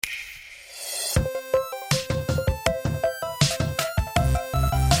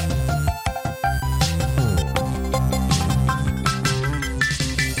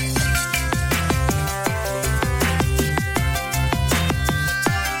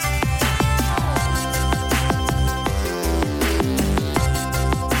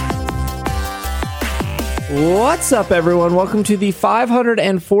What's up, everyone? Welcome to the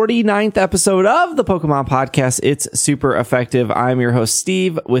 549th episode of the Pokemon Podcast. It's super effective. I'm your host,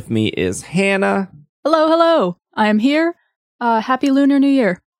 Steve. With me is Hannah. Hello, hello. I am here. Happy Lunar New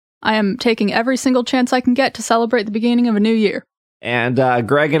Year. I am taking every single chance I can get to celebrate the beginning of a new year. And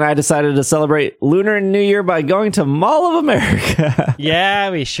Greg and I decided to celebrate Lunar New Year by going to Mall of America. Yeah,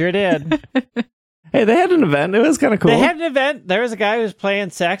 we sure did. Hey, they had an event. It was kind of cool. They had an event. There was a guy who was playing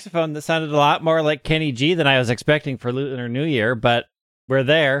saxophone that sounded a lot more like Kenny G than I was expecting for Lunar New Year, but we're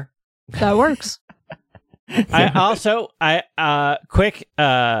there. That works. Just a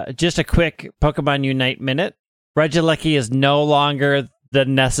quick Pokemon Unite minute. Regieleki is no longer the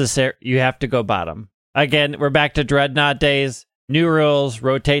necessary. You have to go bottom. Again, we're back to Dreadnought days. New rules,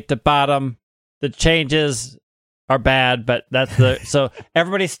 rotate to bottom. The changes are bad, but that's the... So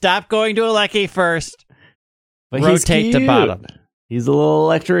everybody stop going to Alecki first. But rotate to bottom. He's a little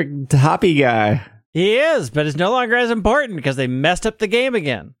electric hoppy guy. He is, but it's no longer as important because they messed up the game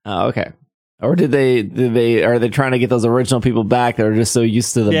again. Oh, okay. Or are they trying to get those original people back that are just so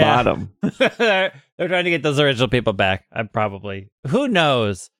used to the bottom? They're trying to get those original people back. Who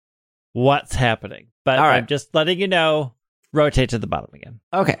knows what's happening? But all right. I'm just letting you know, rotate to the bottom again.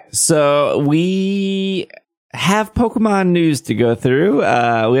 Okay, so we have Pokemon news to go through. We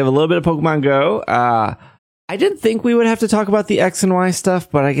have a little bit of Pokemon Go. I didn't think we would have to talk about the X and Y stuff,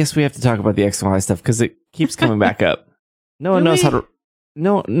 but I guess we have to talk about the X and Y stuff because it keeps coming back up. No one knows how to...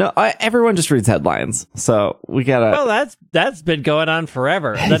 No, everyone just reads headlines, so we gotta... Well, that's been going on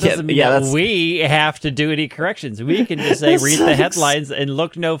forever. That doesn't mean that we have to do any corrections. We can just say, read the headlines and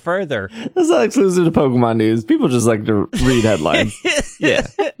look no further. That's not exclusive to Pokemon news. People just like to read headlines. Yeah.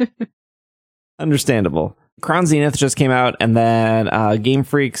 Understandable. Crown Zenith just came out, and then Game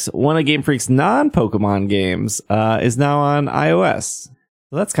Freak's, one of Game Freak's non-Pokemon games, is now on iOS.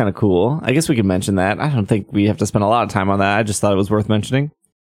 So that's kind of cool. I guess we could mention that. I don't think we have to spend a lot of time on that. I just thought it was worth mentioning.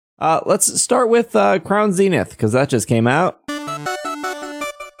 Let's start with Crown Zenith, because that just came out.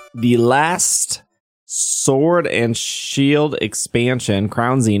 The last Sword and Shield expansion,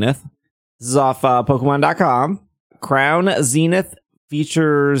 Crown Zenith. This is off Pokemon.com. Crown Zenith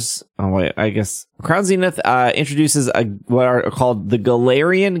features... Crown Zenith introduces what are called the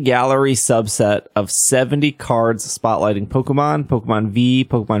Galarian Gallery subset of 70 cards spotlighting Pokemon, Pokemon V,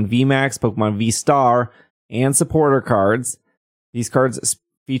 Pokemon VMAX, Pokemon V-Star, and supporter cards. These cards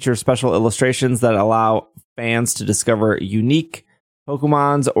feature special illustrations that allow fans to discover unique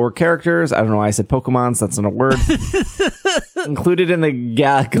Pokemons or characters. I don't know why I said Pokemons. That's not a word. Included in the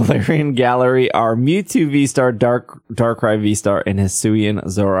Galarian Gallery are Mewtwo V-Star, Darkrai V-Star, and Hisuian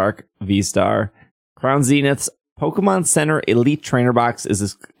Zoroark V-Star. Crown Zenith's Pokemon Center Elite Trainer Box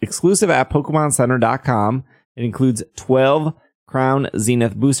is exclusive at PokemonCenter.com. It includes 12 Crown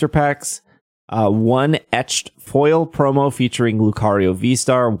Zenith booster packs, one etched foil promo featuring Lucario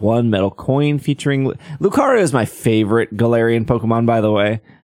V-Star, one metal coin featuring... Lucario is my favorite Galarian Pokemon, by the way.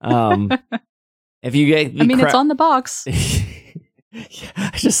 If you get... it's on the box. Yeah,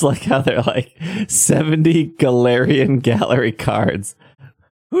 I just like how they're like 70 Galarian Gallery cards.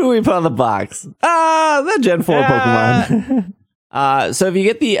 Who do we put on the box? The Gen 4 Pokemon. So if you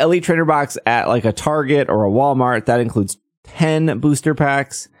get the Elite Trainer Box at like a Target or a Walmart, that includes 10 booster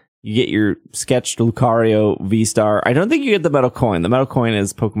packs. You get your sketched Lucario V-Star. I don't think you get the metal coin. The metal coin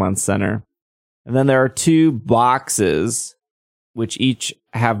is Pokemon Center. And then there are 2 boxes, which each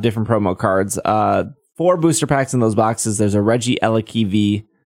have different promo cards. 4 booster packs in those boxes. There's a Regieleki V,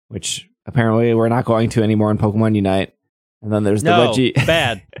 which apparently we're not going to anymore in Pokemon Unite. And then there's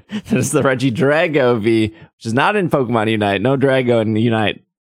bad. There's the Regidrago V, which is not in Pokemon Unite. No Drago in Unite.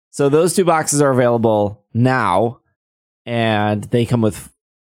 So those 2 boxes are available now, and they come with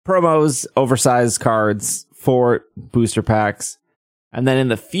promos, oversized cards, 4 booster packs. And then in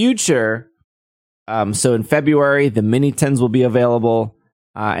the future, so in February, the Mini Tins will be available.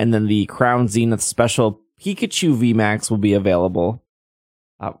 And then the Crown Zenith Special Pikachu VMAX will be available.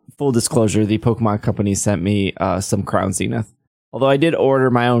 Full disclosure, the Pokemon Company sent me some Crown Zenith. Although I did order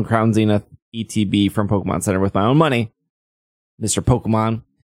my own Crown Zenith ETB from Pokemon Center with my own money. Mr. Pokemon.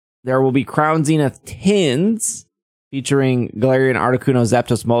 There will be Crown Zenith Tins featuring Galarian Articuno,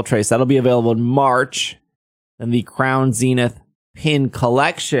 Zapdos, Moltres. That'll be available in March. Then the Crown Zenith Pin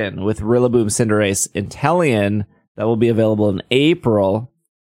Collection with Rillaboom, Cinderace, Inteleon. That will be available in April.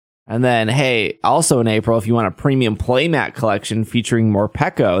 And then, hey, also in April, if you want a premium playmat collection featuring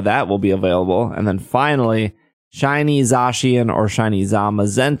Morpeko, that will be available. And then finally, Shiny Zacian or Shiny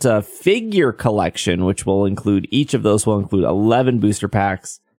Zamazenta figure collection, which will include, each of those will include 11 booster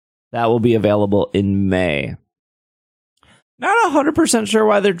packs. That will be available in May. Not 100% sure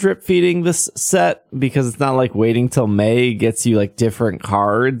why they're drip feeding this set, because it's not like waiting till May gets you like different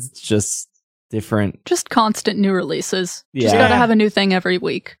cards. It's just different. Just constant new releases. Yeah. Just gotta have a new thing every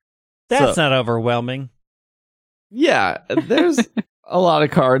week. That's not overwhelming. Yeah, there's a lot of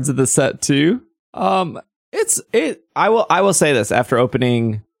cards in the set too. I will say this, after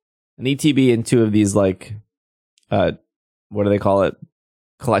opening an ETB in 2 of these, like, what do they call it?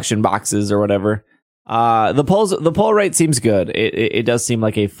 Collection boxes or whatever. The pull rate seems good. It does seem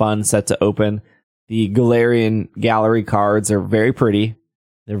like a fun set to open. The Galarian Gallery cards are very pretty.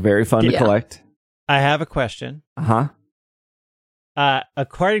 They're very fun to collect. I have a question.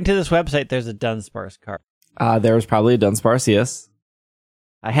 According to this website, there's a Dunsparce card. There was probably a Dunsparce, yes.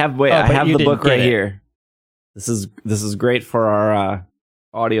 I have the book right here. This is great for our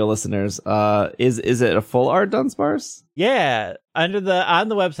audio listeners. Is it a full art Dunsparce? Yeah, on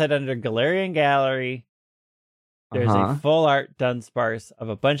the website under Galarian Gallery, there's a full art Dunsparce of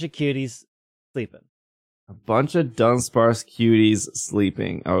a bunch of cuties sleeping. A bunch of Dunsparce cuties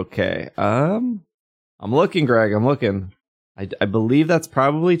sleeping. Okay. I'm looking, Greg. I'm looking. I believe that's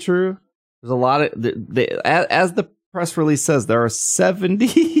probably true. There's a lot of as the press release says, there are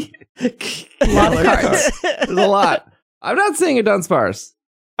 70 cards. There's a lot. I'm not seeing a Dunsparce.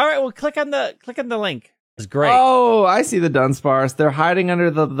 All right, well, click on the link. It's great. Oh, I see the Dunsparce. They're hiding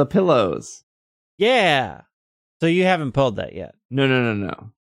under the pillows. Yeah. So you haven't pulled that yet.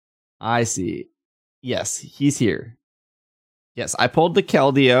 No. I see. Yes, he's here. Yes, I pulled the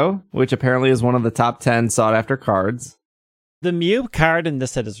Keldeo, which apparently is one of the top 10 sought after cards. The Mew card in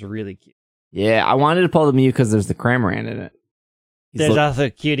this set is really cute. Yeah, I wanted to pull the Mew because there's the Cramorant in it. There's also a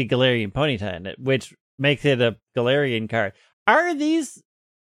cutie Galarian Ponyta in it, which makes it a Galarian card. Are these...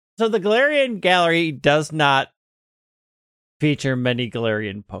 So the Galarian Gallery does not feature many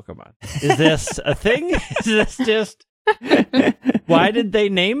Galarian Pokemon. Is this a thing? Is this just... Why did they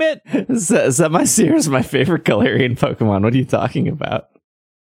name it? Semi-Seer is my favorite Galarian Pokemon. What are you talking about?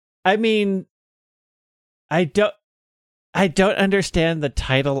 I mean, I don't understand the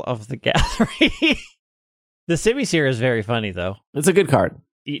title of the gallery. The Simisear is very funny, though. It's a good card.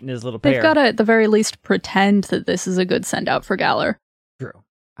 Eating his little pear. They've got to, at the very least, pretend that this is a good send-out for Galar. True.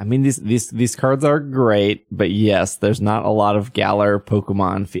 I mean, these cards are great, but yes, there's not a lot of Galar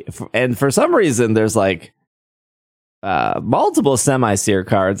Pokemon. And for some reason, there's like multiple Semi-Seer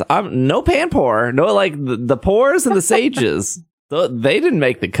cards. No Panpour. No, like the Pours and the Sages. They didn't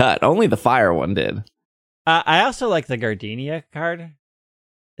make the cut. Only the Fire one did. I also like the Gardenia card.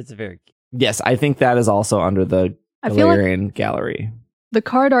 It's very cute. Yes, I think that is also under the Galarian Gallery. The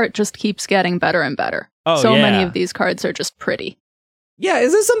card art just keeps getting better and better. So many of these cards are just pretty. Yeah,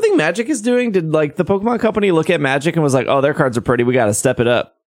 is this something Magic is doing? Did like the Pokemon Company look at Magic and was like, "Oh, their cards are pretty. We got to step it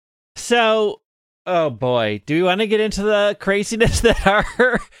up." So, oh boy, do we want to get into the craziness that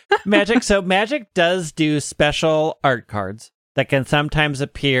are Magic? So Magic does do special art cards that can sometimes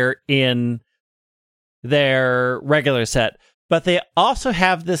appear in their regular set, but they also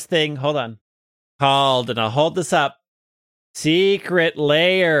have this thing, called, and I'll hold this up, Secret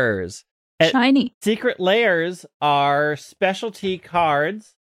Layers. Shiny. Secret Layers are specialty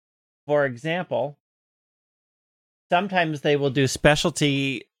cards. For example, sometimes they will do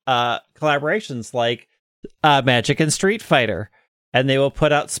specialty collaborations like Magic and Street Fighter, and they will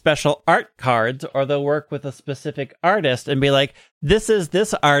put out special art cards, or they'll work with a specific artist and be like, this is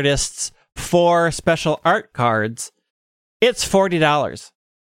this artist's 4 special art cards. It's $40.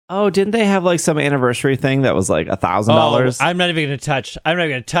 Oh, didn't they have like some anniversary thing that was like $1,000? I'm not even going to touch.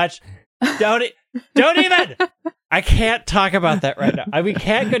 Don't even. I can't talk about that right now. We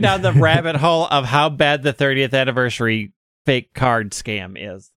can't go down the rabbit hole of how bad the 30th anniversary fake card scam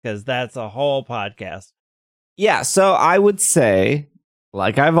is, because that's a whole podcast. Yeah, so I would say,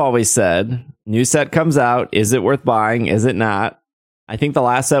 like I've always said, new set comes out. Is it worth buying? Is it not? I think the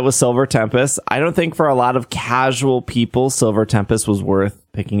last set was Silver Tempest. I don't think for a lot of casual people, Silver Tempest was worth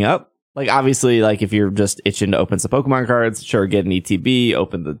picking up. Like, obviously, like if you're just itching to open some Pokemon cards, sure, get an ETB,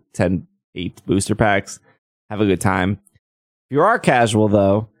 open the 8 booster packs, have a good time. If you are casual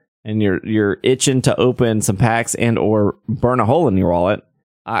though, and you're itching to open some packs and or burn a hole in your wallet,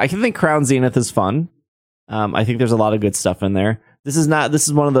 I can think Crown Zenith is fun. I think there's a lot of good stuff in there. This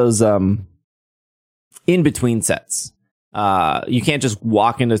is one of those in between sets. You can't just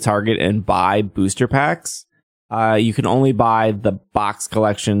walk into Target and buy booster packs. You can only buy the box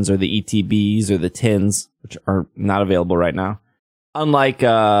collections or the ETBs or the tins, which are not available right now. Unlike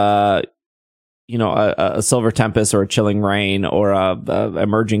a Silver Tempest or a Chilling Rain or a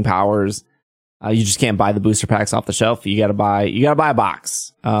Emerging Powers, you just can't buy the booster packs off the shelf. You gotta buy a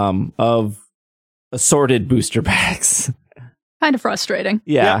box of assorted booster packs. Kind of frustrating.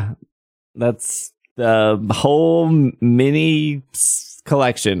 Yeah. That's the whole mini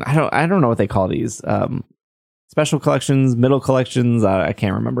collection. I don't know what they call these. Special collections, middle collections. I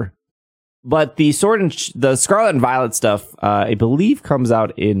can't remember. But the the Scarlet and Violet stuff, I believe, comes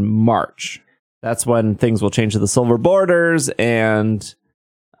out in March. That's when things will change to the silver borders, and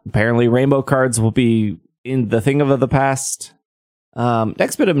apparently rainbow cards will be in the thing of the past.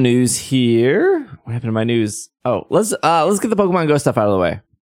 Next bit of news here. What happened to my news? Oh, let's get the Pokemon Go stuff out of the way.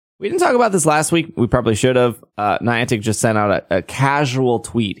 We didn't talk about this last week. We probably should have. Niantic just sent out a casual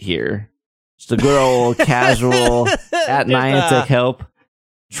tweet here. Just a good old casual at Niantic help.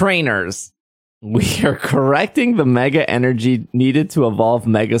 Trainers, we are correcting the Mega Energy needed to evolve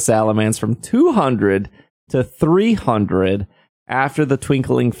Mega Salamence from 200 to 300 after the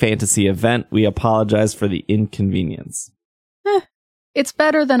Twinkling Fantasy event. We apologize for the inconvenience. It's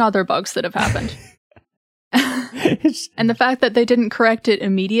better than other bugs that have happened. And the fact that they didn't correct it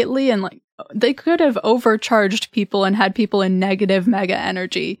immediately, and like they could have overcharged people and had people in negative Mega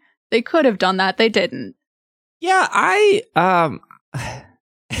Energy. They could have done that. They didn't. Yeah, I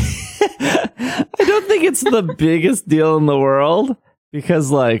don't think it's the biggest deal in the world,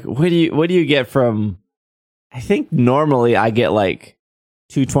 because like what do you get from, I think normally I get like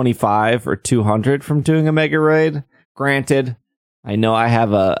 225 or 200 from doing a mega raid. Granted, I know I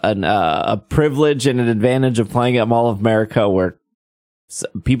have a privilege and an advantage of playing at Mall of America where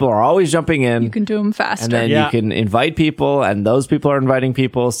people are always jumping in. You can do them faster. And then you can invite people, and those people are inviting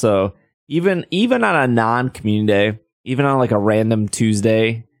people. So even on a non-community day, even on like a random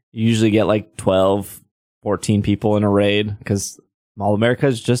Tuesday, you usually get like 12, 14 people in a raid, because Mall of America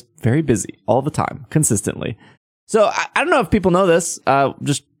is just very busy all the time, consistently. So I don't know if people know this.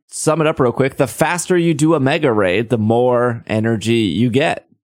 Just sum it up real quick. The faster you do a mega raid, the more energy you get.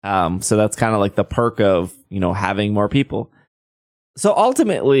 So that's kind of like the perk of, having more people. So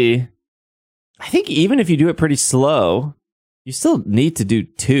ultimately, I think even if you do it pretty slow, you still need to do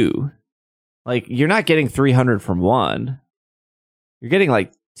 2. Like, you're not getting 300 from 1. You're getting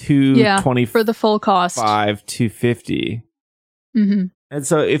like 220 for the full cost. 250. Mm-hmm. And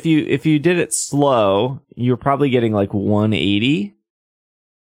so if you did it slow, you're probably getting like 180,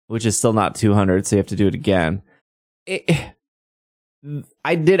 which is still not 200, so you have to do it again.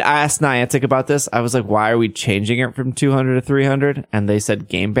 I did ask Niantic about this. I was like, why are we changing it from 200 to 300? And they said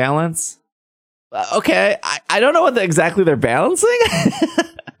game balance. Okay, I don't know what exactly they're balancing.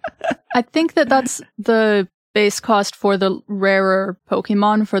 I think that's the base cost for the rarer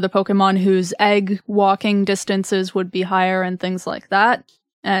Pokemon, for the Pokemon whose egg walking distances would be higher and things like that.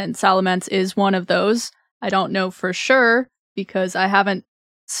 And Salamence is one of those. I don't know for sure, because I haven't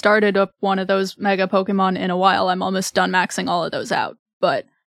started up one of those mega Pokemon in a while. I'm almost done maxing all of those out. But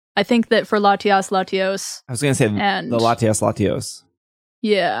I think that for Latias, Latios... I was going to say the Latias, Latios.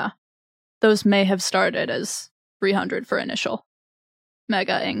 Yeah. Those may have started as 300 for initial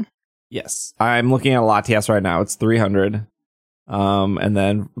mega-ing. Yes. I'm looking at Latias right now. It's 300. And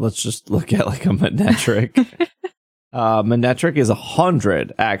then let's just look at like a Manectric. Manectric is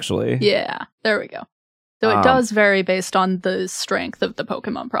 100, actually. Yeah, there we go. So it does vary based on the strength of the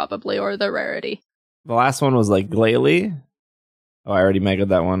Pokemon, probably, or the rarity. The last one was like Glalie. Oh, I already megaed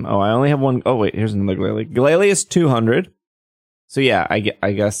that one. Oh, I only have one. Oh, wait, here's another Glalie. Glalie is 200. So yeah,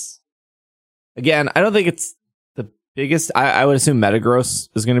 I guess. Again, I don't think it's the biggest. I would assume Metagross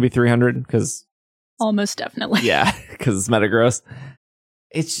is going to be 300, because... Almost definitely. Yeah, because it's Metagross.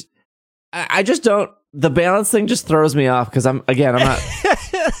 I just don't... The balance thing just throws me off, because I'm not...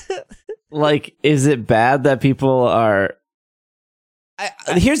 Like, is it bad that people are...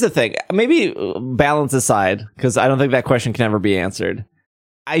 Here's the thing. Maybe balance aside, because I don't think that question can ever be answered.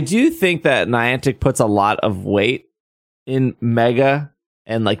 I do think that Niantic puts a lot of weight in Mega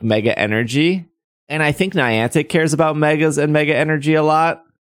and like Mega Energy. And I think Niantic cares about Megas and Mega Energy a lot.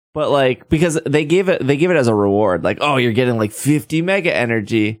 But like, because they give it as a reward. Like, oh, you're getting like 50 Mega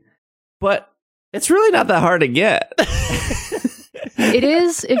Energy. But it's really not that hard to get. It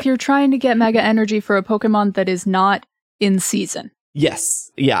is if you're trying to get Mega Energy for a Pokemon that is not in season.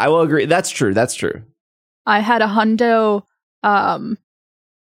 Yes. Yeah, I will agree. That's true. I had a hundo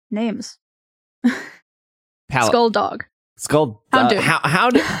names. Skulldog. Houndoom.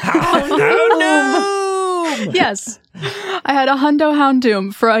 Houndoom! Yes. I had a hundo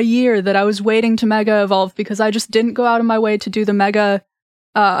Houndoom for a year that I was waiting to Mega Evolve, because I just didn't go out of my way to do the Mega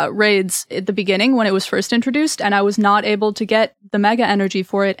raids at the beginning when it was first introduced, and I was not able to get the Mega Energy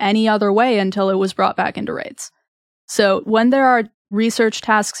for it any other way until it was brought back into raids. So when there are research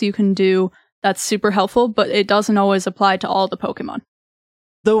tasks you can do, that's super helpful, but it doesn't always apply to all the Pokemon.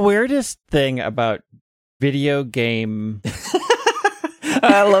 The weirdest thing about video game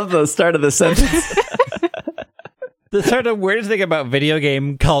I love the start of the sentence. The sort of weirdest thing about video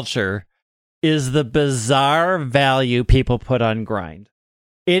game culture is the bizarre value people put on grind.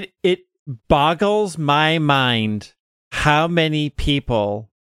 It boggles my mind how many people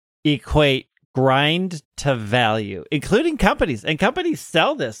equate grind to value, including companies. And companies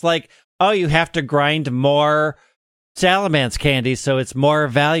sell this like, oh, you have to grind more Salamence candy so it's more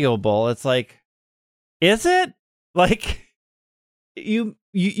valuable. It's like, is it? Like, you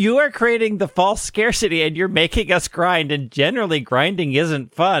are creating the false scarcity and you're making us grind, and generally grinding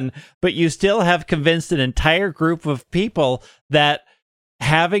isn't fun, but you still have convinced an entire group of people that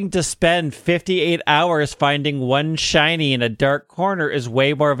having to spend 58 hours finding one shiny in a dark corner is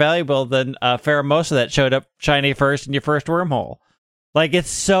way more valuable than a Pheromosa that showed up shiny first in your first wormhole. Like, it's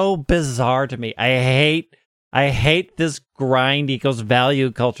so bizarre to me. I hate this grind equals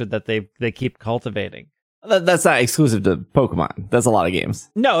value culture that they keep cultivating. That's not exclusive to Pokemon. That's a lot of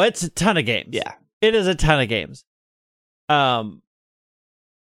games. No, it's a ton of games. Yeah. It is a ton of games.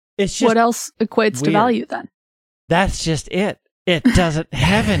 It's just what else equates to weird. value then? That's just it. It doesn't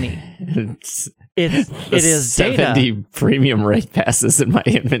have any. It is 70 data. premium rate passes in my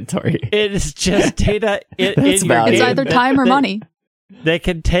inventory. It is just data in That's your value. It's game either that time or money. They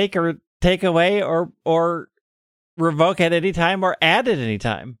can take away or revoke at any time or add at any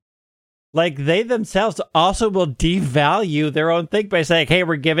time. Like, they themselves also will devalue their own thing by saying, hey,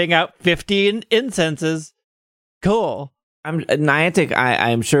 we're giving out 15 incenses. Cool. Niantic,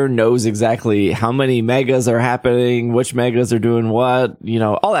 I'm sure, knows exactly how many megas are happening, which megas are doing what,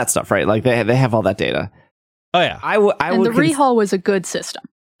 all that stuff, right? Like, they have all that data. Oh, yeah. And the rehaul was a good system.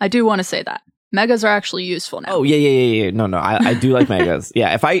 I do want to say that. Megas are actually useful now. Oh, yeah. No, I do like megas.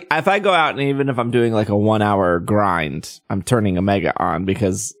 Yeah, if I go out and even if I'm doing like a 1 hour grind, I'm turning a mega on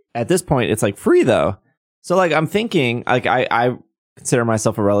because at this point it's like free though. So like I'm thinking, like I consider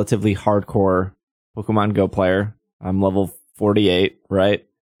myself a relatively hardcore Pokemon Go player. I'm level 48, right?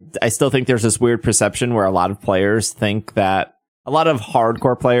 I still think there's this weird perception where a lot of hardcore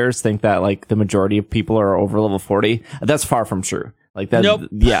players think that like the majority of people are over level 40. That's far from true. Like that, nope.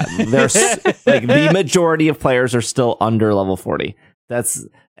 Yeah, there's like the majority of players are still under level 40.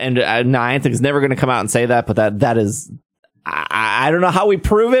 And Niantic is never going to come out and say that, but that is, I don't know how we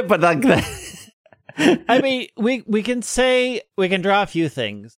prove it, but like that. I mean, we can draw a few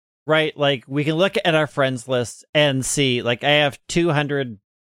things, right? Like we can look at our friends list and see, like I have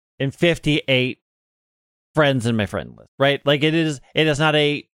 258 friends in my friend list, right? Like it is not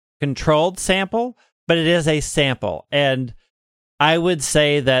a controlled sample, but it is a sample. And I would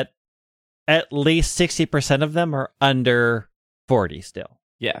say that at least 60% of them are under 40 still.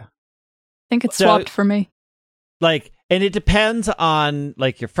 Yeah. I think it's swapped for me. Like, and it depends on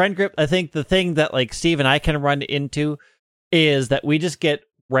like your friend group. I think the thing that like Steve and I can run into is that we just get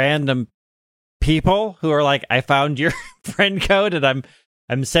random people who are like, I found your friend code and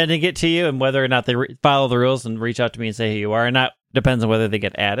I'm sending it to you, and whether or not they follow the rules and reach out to me and say who you are or not depends on whether they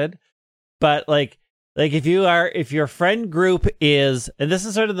get added. But like if your friend group is, and this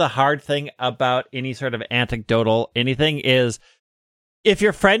is sort of the hard thing about any sort of anecdotal anything, is if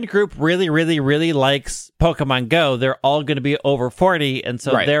your friend group really, really, really likes Pokemon Go, they're all going to be over 40. And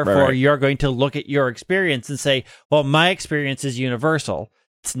so therefore you're going to look at your experience and say, well, my experience is universal.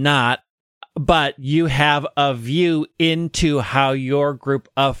 It's not, but you have a view into how your group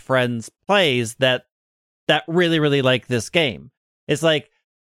of friends plays that really, really like this game. It's like,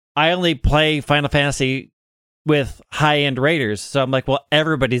 I only play Final Fantasy with high-end raiders, so I'm like, well,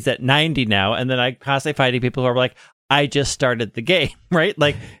 everybody's at 90 now, and then I constantly fighting people who are like, I just started the game, right?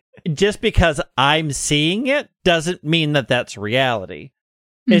 Like, just because I'm seeing it doesn't mean that that's reality.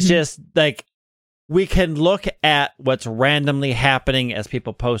 Mm-hmm. It's just, like, we can look at what's randomly happening as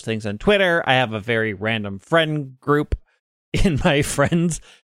people post things on Twitter. I have a very random friend group in my friends,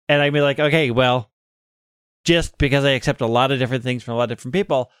 and I'd be like, okay, well, just because I accept a lot of different things from a lot of different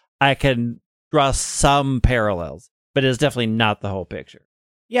people, I can draw some parallels, but it's definitely not the whole picture.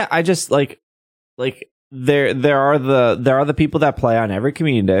 Yeah, I just like there are the people that play on every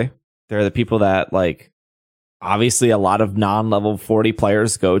community day. There are the people that like obviously a lot of non-level 40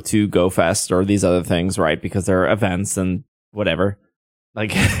 players go to GoFest or these other things, right? Because there are events and whatever.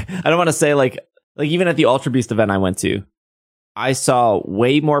 Like I don't want to say like even at the Ultra Beast event I went to, I saw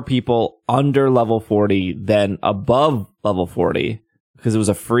way more people under level 40 than above level 40 because it was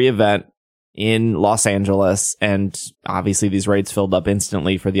a free event in Los Angeles, and obviously these raids filled up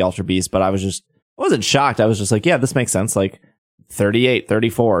instantly for the Ultra Beast, but I wasn't shocked. I was just like, yeah, this makes sense. Like 38,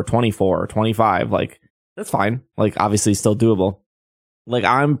 34, 24, 25, like that's fine. Like obviously still doable. like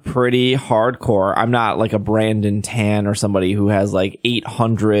I'm pretty hardcore. I'm not like a Brandon Tan or somebody who has like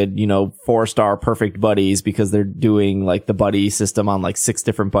 800, 4-star perfect buddies because they're doing like the buddy system on like 6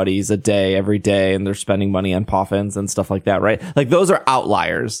 different buddies a day, every day. And they're spending money on poffins and stuff like that, right? Like those are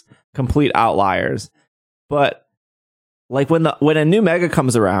outliers, complete outliers. But like when a new mega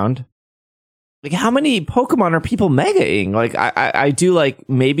comes around, like how many Pokemon are people megaing? Like I do like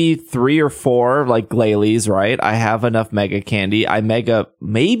maybe 3 or 4 like Glalie, right? I have enough mega candy. I mega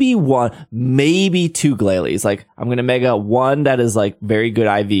maybe 1, maybe 2 Glalies. Like I'm going to mega 1 that is like very good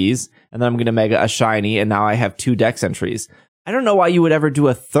IVs, and then I'm going to mega a shiny, and now I have 2 dex entries. I don't know why you would ever do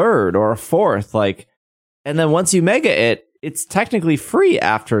a 3rd or a 4th, like, and then once you mega it, it's technically free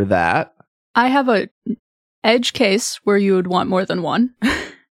after that. I have a edge case where you would want more than 1.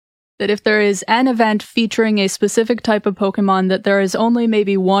 That if there is an event featuring a specific type of Pokemon that there is only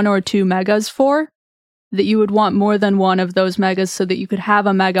maybe 1 or 2 megas for, that you would want more than 1 of those megas so that you could have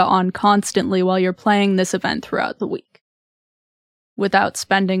a mega on constantly while you're playing this event throughout the week. Without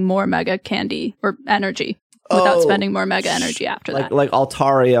spending more mega candy or energy. Without spending more mega energy after that. Like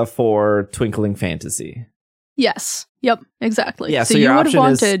Altaria for Twinkling Fantasy. Yes. Yep. Exactly. Yeah, so your you would have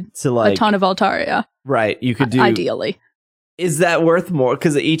option is wanted to, like, a ton of Altaria. Right. You could do... Ideally. Is that worth more?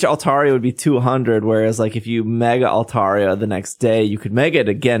 Because each Altaria would be 200, whereas like if you mega Altaria the next day, you could mega it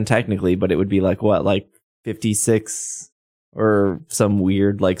again technically, but it would be like what, like 56 or some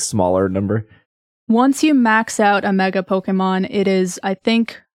weird like smaller number. Once you max out a mega Pokemon, it is, I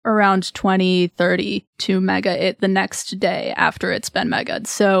think, around 20, 30 to mega it the next day after it's been mega'd.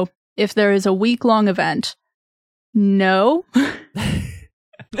 So if there is a week-long event, no.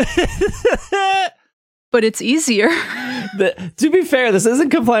 But it's easier. To be fair, this isn't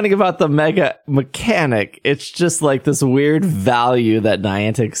complaining about the mega mechanic. It's just like this weird value that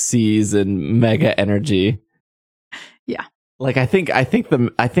Niantic sees in mega energy. Yeah. Like I think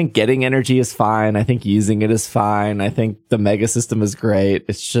getting energy is fine. I think using it is fine. I think the mega system is great.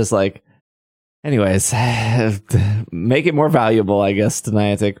 It's just like, anyways, make it more valuable, I guess, to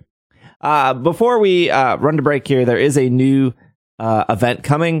Niantic. Before we run to break here, there is a new event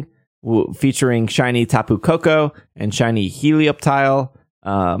coming. Featuring shiny Tapu Koko and shiny Helioptile,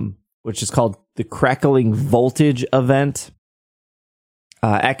 which is called the Crackling Voltage event.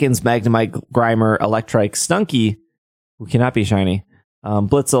 Ekans, Magnemite, Grimer, Electrike, Stunky, who cannot be shiny,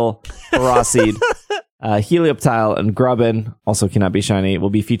 Blitzel, Paraseed, Helioptile, and Grubbin, also cannot be shiny, will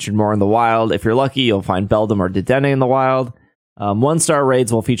be featured more in the wild. If you're lucky, you'll find Beldum or Dedenne in the wild. 1-star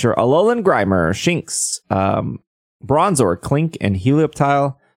raids will feature Alolan Grimer, Shinx, Bronzor, Clink, and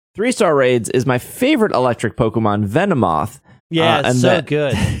Helioptile. 3-star raids is my favorite electric Pokemon, Venomoth. Yeah, it's so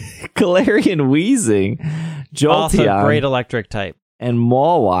good. Galarian Weezing, Jolteon. Also great electric type. And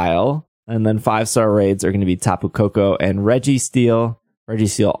Mawile. And then 5-star raids are going to be Tapu Koko and Registeel.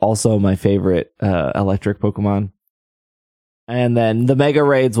 Registeel, also my favorite electric Pokemon. And then the Mega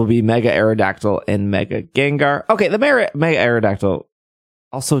raids will be Mega Aerodactyl and Mega Gengar. Okay, the Mega Aerodactyl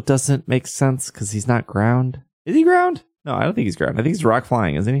also doesn't make sense because he's not ground. Is he ground? No, I don't think he's ground. I think he's rock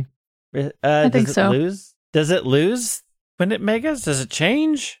flying, isn't he? I think so. Does it lose when it megas? Does it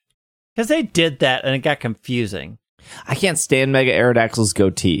change? Because they did that and it got confusing. I can't stand Mega Aerodactyl's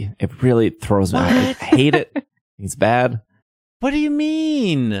goatee. It really throws me. I hate it. It's bad. What do you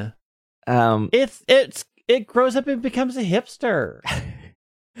mean? It grows up and becomes a hipster.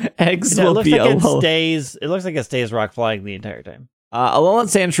 Eggs it will looks be like Alolan. it looks like it stays rock flying the entire time. Alolan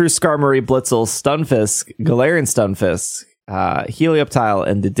Sandshrew, Skarmory, Blitzel, Stunfisk, Galarian Stunfisk, Helioptile,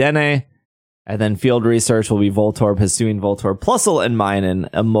 and Dedenne. And then field research will be Voltorb, Hisuian Voltorb, Plusle, and Minun,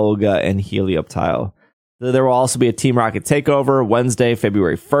 Emolga, and Helioptile. There will also be a Team Rocket takeover Wednesday,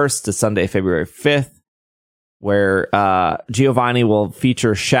 February 1st to Sunday, February 5th, where Giovanni will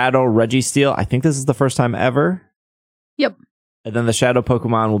feature Shadow Registeel. I think this is the first time ever. Yep. And then the Shadow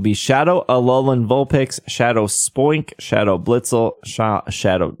Pokemon will be Shadow Alolan Vulpix, Shadow Spoink, Shadow Blitzel,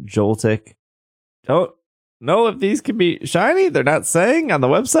 Shadow Joltik. Don't know if these can be shiny. They're not saying on the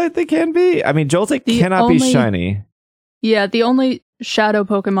website they can be. I mean, Joltik cannot be shiny. Yeah, the only Shadow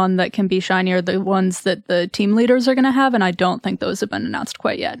Pokemon that can be shiny are the ones that the team leaders are going to have, and I don't think those have been announced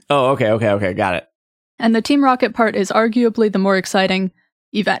quite yet. Oh, okay, got it. And the Team Rocket part is arguably the more exciting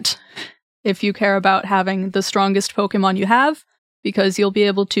event, if you care about having the strongest Pokemon you have, because you'll be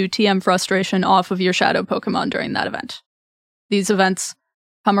able to TM Frustration off of your Shadow Pokemon during that event. These events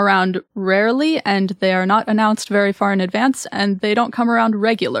come around rarely, and they are not announced very far in advance, and they don't come around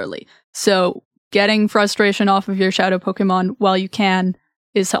regularly. So getting Frustration off of your Shadow Pokemon while you can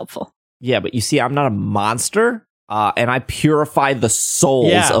is helpful. Yeah, but you see, I'm not a monster, and I purify the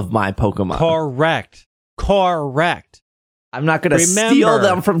souls of my Pokemon. Correct. I'm not going to steal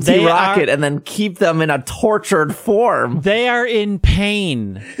them from T-Rocket and then keep them in a tortured form. They are in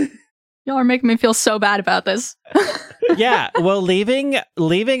pain. Y'all are making me feel so bad about this. Yeah, well, leaving a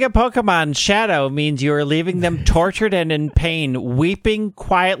Pokemon shadow means you are leaving them tortured and in pain, weeping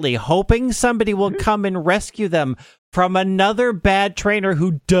quietly, hoping somebody will come and rescue them from another bad trainer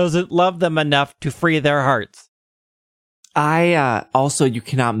who doesn't love them enough to free their hearts. Also, you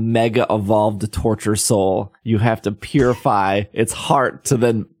cannot mega evolve the torture soul. You have to purify its heart to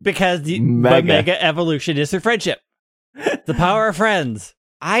then because the mega evolution is through friendship. The power of friends.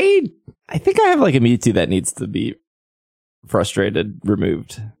 I think I have like a Mewtwo that needs to be frustrated,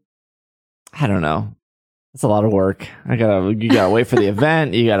 removed. I don't know. It's a lot of work. You gotta wait for the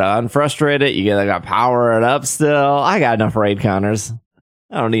event. You gotta unfrustrate it. You gotta power it up still. I got enough raid counters.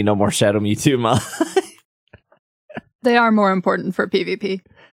 I don't need no more Shadow Mewtwo in my life. They are more important for PvP.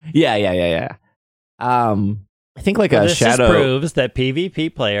 Yeah. I think like this Shadow just proves that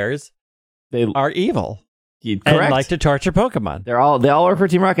PvP players are evil. Correct. And like to torture Pokemon. They all work for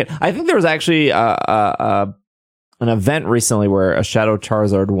Team Rocket. I think there was actually an event recently where a Shadow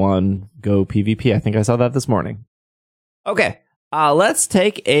Charizard won Go PvP. I think I saw that this morning. Okay, let's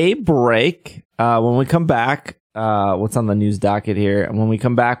take a break. When we come back, what's on the news docket here? And when we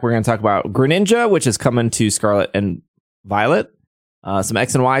come back, we're going to talk about Greninja, which is coming to Scarlet and Violet, some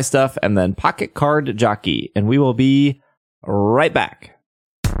X and Y stuff, and then Pocket Card Jockey. And we will be right back.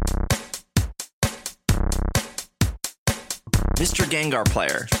 Mr. Gengar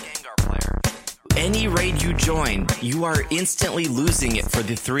player. Any raid you join, you are instantly losing it for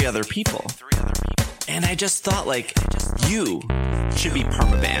the 3 other people. And I just thought, like, you should be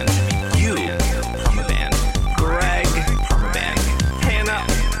permabanned. You, permabanned. Greg, permabanned. Hannah,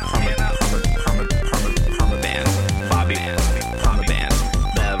 permabanned. Bobby,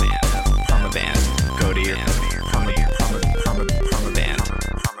 permabanned. Bev, permabanned. Cody, permabanned.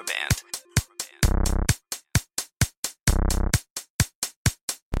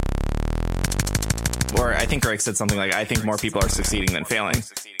 Or I think Greg said something like, I think more people are succeeding than failing.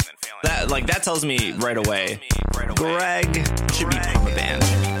 That tells me right away, Greg should be permabanned.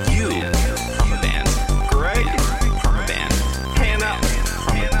 You, permabanned. Greg, permabanned. Hannah,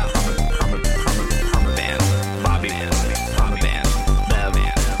 permabanned. Bobby, permabanned. Bev,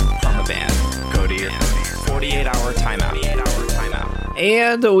 permabanned. Cody, 48-hour timeout.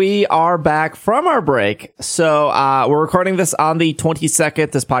 And we are back from our break. So we're recording this on the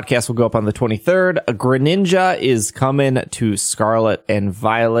 22nd. This podcast will go up on the 23rd. Greninja is coming to Scarlet and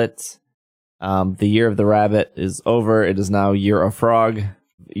Violet. The year of the rabbit is over. It is now year of frog,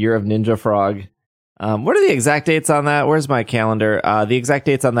 year of ninja frog. What are the exact dates on that? Where's my calendar? The exact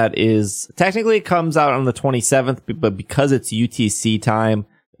dates on that is technically it comes out on the 27th, but because it's UTC time,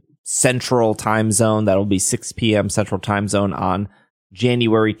 Central Time Zone, that'll be 6 p.m. Central Time Zone on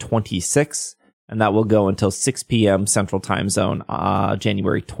January 26th, and that will go until 6 p.m. Central Time Zone,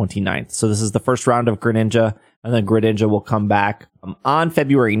 January 29th. So this is the first round of Greninja, and then Greninja will come back on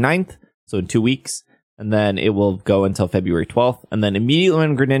February 9th, so in 2 weeks, and then it will go until February 12th, and then immediately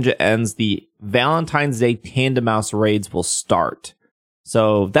when Greninja ends, the Valentine's Day Tandem Mouse raids will start.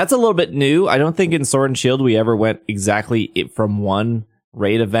 So that's a little bit new. I don't think in Sword and Shield we ever went exactly from one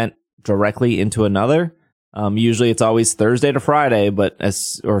raid event directly into another. Usually it's always Thursday to Friday,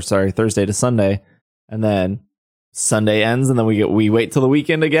 Thursday to Sunday, and then Sunday ends, and then we wait till the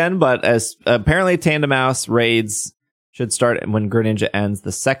weekend again. But as apparently Tandem Mouse raids should start when Greninja ends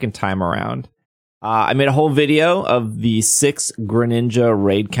the second time around. I made a whole video of the 6 Greninja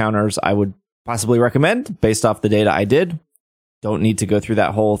raid counters I would possibly recommend based off the data I did. Don't need to go through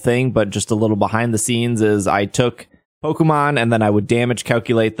that whole thing, but just a little behind the scenes is I took Pokemon and then I would damage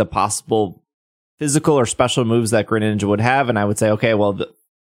calculate the possible physical or special moves that Greninja would have, and I would say, okay, well,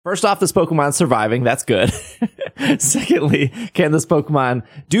 first off, this Pokemon's surviving. That's good. Secondly, can this Pokemon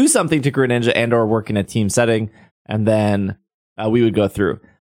do something to Greninja and or work in a team setting? And then we would go through.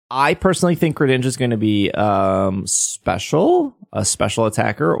 I personally think Greninja is going to be a special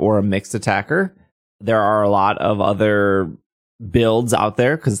attacker or a mixed attacker. There are a lot of other builds out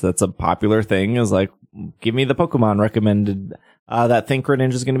there because that's a popular thing, is like, give me the Pokemon recommended that think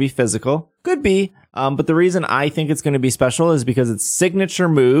Greninja is going to be physical. Could be, but the reason I think it's going to be special is because its signature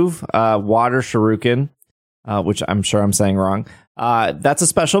move, Water Shuriken, which I'm sure I'm saying wrong, that's a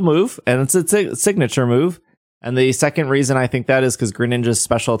special move, and it's a signature move. And the second reason I think that is because Greninja's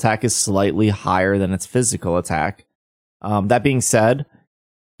special attack is slightly higher than its physical attack. That being said,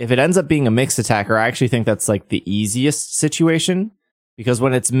 if it ends up being a mixed attacker, I actually think that's like the easiest situation, because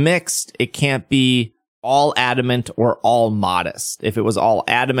when it's mixed, it can't be all adamant or all modest. If it was all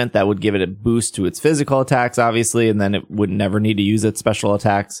adamant, that would give it a boost to its physical attacks, obviously, and then it would never need to use its special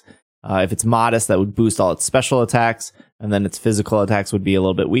attacks. If it's modest, that would boost all its special attacks, and then its physical attacks would be a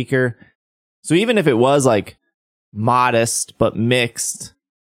little bit weaker. So even if it was like modest but mixed,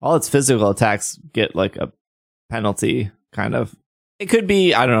 all its physical attacks get like a penalty, kind of. It could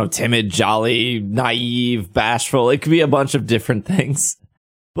be, I don't know, timid, jolly, naive, bashful. It could be a bunch of different things.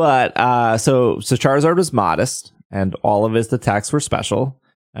 But so Charizard was modest, and all of its attacks were special.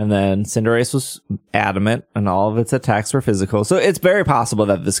 And then Cinderace was adamant, and all of its attacks were physical. So it's very possible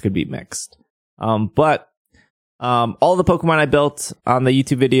that this could be mixed. But all the Pokemon I built on the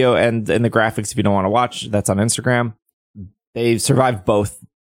YouTube video and in the graphics, if you don't want to watch, that's on Instagram. They survived both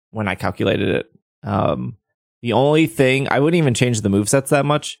when I calculated it. The only thing, I wouldn't even change the movesets that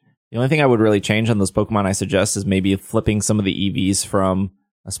much. The only thing I would really change on those Pokemon I suggest is maybe flipping some of the EVs from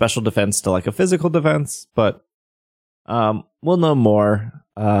a special defense to like a physical defense, but we'll know more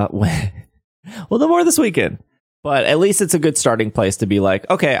we'll know more this weekend. But at least it's a good starting place to be like,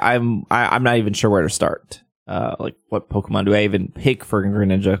 okay, I'm not even sure where to start. Like, what Pokemon do I even pick for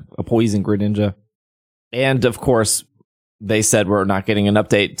Greninja, a poison Greninja? And of course, they said we're not getting an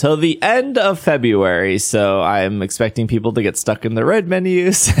update till the end of February, so I'm expecting people to get stuck in the red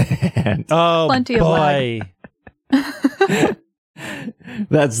menus. And Oh, Plenty of boy.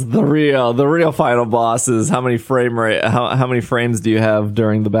 that's the real final boss is how many how many frames do you have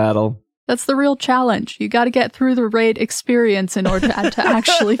during the battle? That's the real challenge. You got to get through the raid experience in order to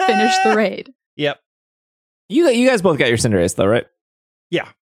actually finish the raid. Yep. You guys both got your Cinderace though, right? Yeah.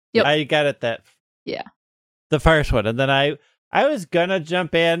 Yep. I got it Yeah. the first one, and then I was gonna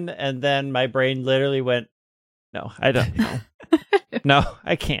jump in, and then my brain literally went, no, I don't know. No,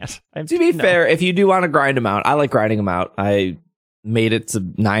 I can't. To be fair, if you do want to grind them out, I like grinding them out. I made it to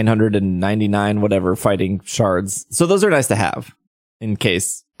 999 whatever fighting shards, so those are nice to have in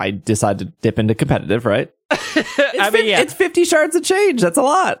case I decide to dip into competitive, right? It's 50 shards of change. That's a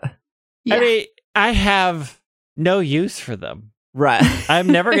lot. Yeah. I mean, I have no use for them. Right. I'm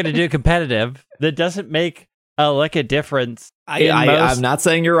never going to do competitive. That doesn't make a lick of difference. I'm not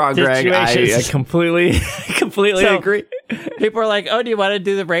saying you're wrong, Greg. I completely So, agree. People are like, oh, do you want to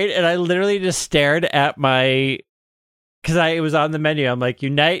do the raid? And I literally just stared at my... Because it was on the menu. I'm like,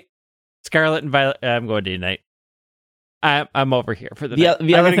 Unite, Scarlet, and Violet. I'm going to Unite. I'm over here for the night. I'm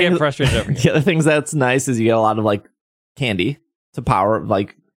going to get frustrated over here. The other things that's nice is you get a lot of like candy to power.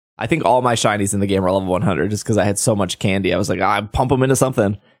 Like, I think all my shinies in the game are level 100 just because I had so much candy. I was like, I pump them into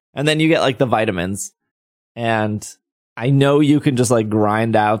something. And then you get like the vitamins. And I know you can just like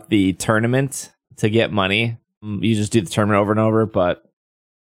grind out the tournament to get money. You just do the tournament over and over, but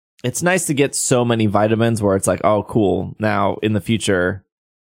it's nice to get so many vitamins where it's like, oh, cool. Now in the future,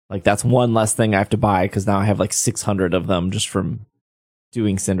 like that's one less thing I have to buy because now I have like 600 of them just from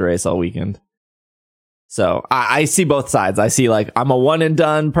doing Cinderace all weekend. So I see both sides. I see like I'm a one and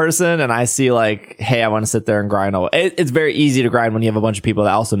done person, and I see like, hey, I want to sit there and grind. It's very easy to grind when you have a bunch of people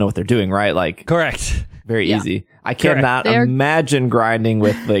that also know what they're doing, right? Like, Correct. Very easy. I cannot imagine grinding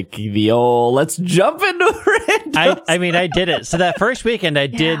with like the old let's jump into randoms. I mean, I did it. So that first weekend, I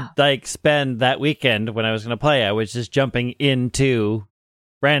did like spend that weekend when I was going to play. I was just jumping into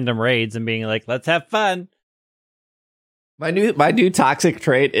random raids and being like, let's have fun. My new toxic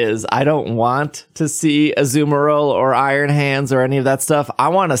trait is I don't want to see Azumarill or Iron Hands or any of that stuff. I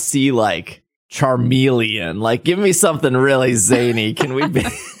want to see like Charmeleon. Like, give me something really zany. Can we be?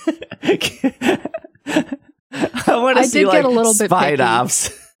 I want to see like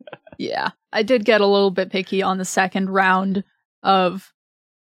Spidops. Yeah, I did get a little bit picky on the second round of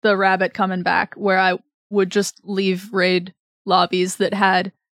the rabbit coming back, where I would just leave raid lobbies that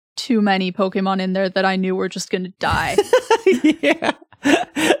had too many Pokemon in there that I knew were just going to die. Yeah.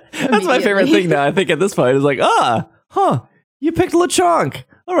 That's my favorite thing now. I think at this point is like, you picked Lechonk.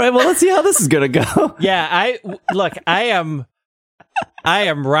 All right, well, let's see how this is going to go. Yeah, I am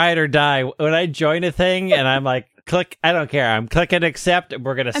ride or die. When I join a thing and I'm like, click, I don't care. I'm clicking accept, and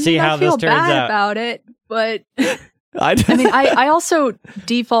we're going to see how this turns out. I feel bad about it, but I also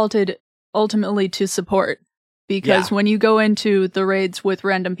defaulted ultimately to support. Because when you go into the raids with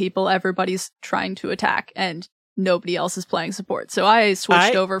random people, everybody's trying to attack and nobody else is playing support. So I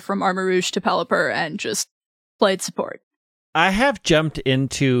switched over from Armarouge to Pelipper and just played support. I have jumped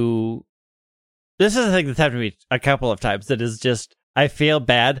into... This is a thing that's happened to me a couple of times that is just, I feel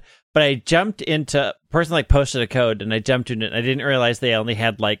bad, but I jumped into... A person like posted a code and I jumped in it and I didn't realize they only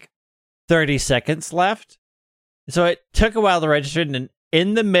had like 30 seconds left. So it took a while to register, and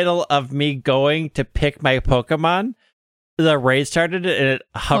in the middle of me going to pick my Pokemon, the raid started and it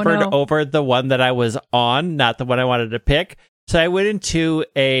hovered over the one that I was on, not the one I wanted to pick. So I went into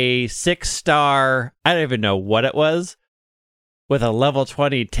a 6-star, I don't even know what it was, with a level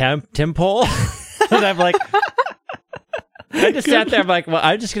 20 tim pole. And I'm like, I just sat there. I'm like, well,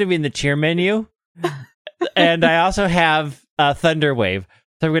 I'm just going to be in the cheer menu. And I also have Thunder Wave.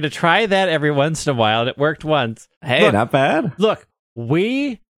 So I'm going to try that every once in a while. And it worked once. Hey, look, not bad. Look,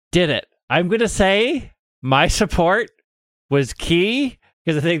 we did it. I'm going to say my support was key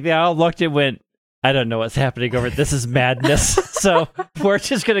because I think they all looked and went, I don't know what's happening over. This is madness. So we're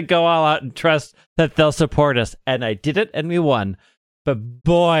just going to go all out and trust that they'll support us. And I did it and we won. But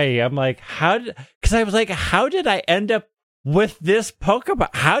boy, I'm like, how did I end up with this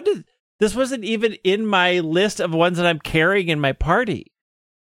Pokemon? This wasn't even in my list of ones that I'm carrying in my party.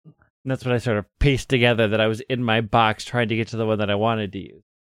 And that's when I sort of pieced together that I was in my box trying to get to the one that I wanted to use.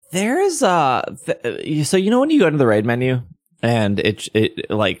 There is so you know when you go to the raid menu and it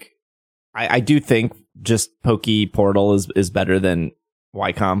like I do think just Poke Portal is better than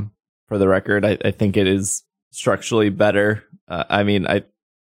Wycom, for the record. I think it is structurally better. I mean, I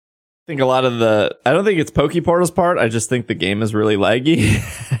think a lot of I don't think it's Poke Portal's part. I just think the game is really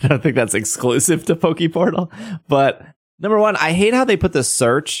laggy. I don't think that's exclusive to Poke Portal. But number one, I hate how they put the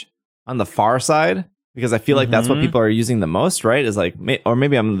search on the far side because I feel like that's what people are using the most, right? Is like, or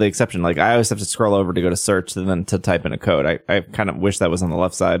maybe I'm the exception. Like I always have to scroll over to go to search and then to type in a code. I kind of wish that was on the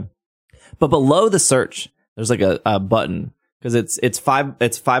left side. But below the search, there's like a button because it's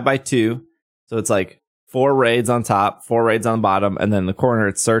 5x2, so it's like 4 raids on top, 4 raids on the bottom, and then in the corner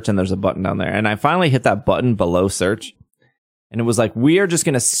it's search, and there's a button down there. And I finally hit that button below search, and it was like, we are just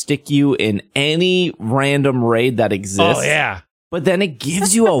gonna stick you in any random raid that exists. Oh yeah. But then it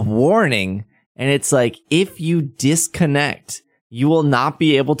gives you a warning, and it's like, if you disconnect, you will not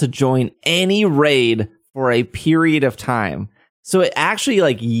be able to join any raid for a period of time. So it actually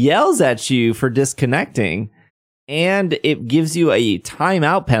like yells at you for disconnecting, and it gives you a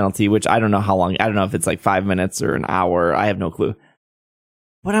timeout penalty, which I don't know how long. I don't know if it's like 5 minutes or an hour. I have no clue.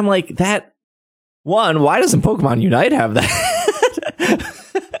 But I'm like, why doesn't Pokemon Unite have that?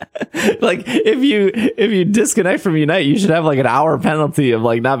 Like if you disconnect from Unite, you should have like an hour penalty of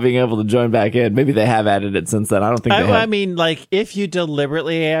like not being able to join back in. Maybe they have added it since then. I don't think they have. I mean, like if you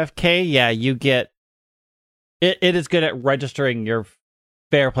deliberately AFK, yeah, you get it is good at registering your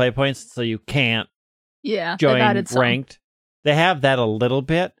fair play points, so you can't join ranked. They have that a little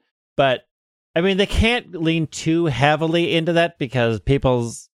bit, but I mean they can't lean too heavily into that because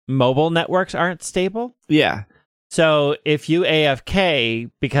people's mobile networks aren't stable. Yeah. So if you AFK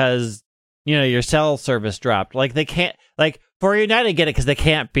because your cell service dropped, like they can't, like for United, I get it because they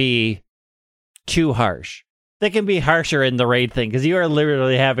can't be too harsh. They can be harsher in the raid thing because you are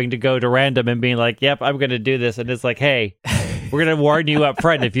literally having to go to random and being like, "Yep, I'm going to do this," and it's like, "Hey, we're going to warn you up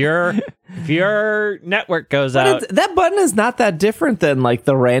front if your network goes out." That button is not that different than like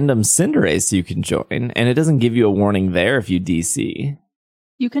the random Cinderace you can join, and it doesn't give you a warning there if you DC.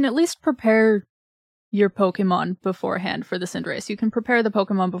 You can at least prepare your Pokemon beforehand for the Cinderace. You can prepare the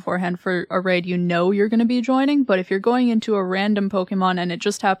Pokemon beforehand for a raid you're going to be joining, but if you're going into a random Pokemon and it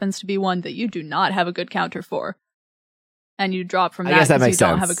just happens to be one that you do not have a good counter for, and you drop from that because you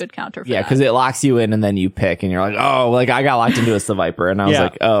don't have a good counter for that. Yeah, because it locks you in and then you pick and you're like, oh, like I got locked into a Seviper, and I was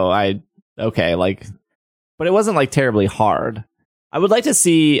like, oh, okay, like, but it wasn't like terribly hard. I would like to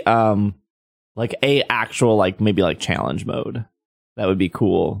see like a actual like maybe like challenge mode. That would be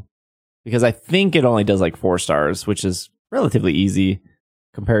cool. Because I think it only does like 4 stars, which is relatively easy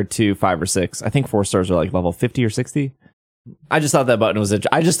compared to 5 or 6. I think 4 stars are like level 50 or 60. I just thought that button was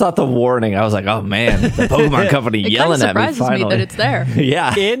I just thought the warning. I was like, oh man, the Pokemon Company yelling at me finally. It surprises me that it's there.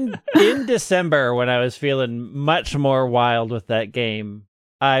 Yeah. In December, when I was feeling much more wild with that game,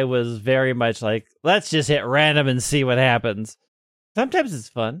 I was very much like, let's just hit random and see what happens. Sometimes it's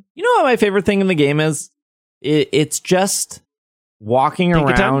fun. You know what my favorite thing in the game is? It's just walking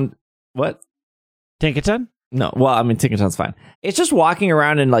around. What? Tinkaton? No, well, I mean, Tinkaton's fine. It's just walking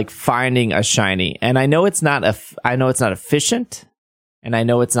around and like finding a shiny, and I know it's not efficient, and I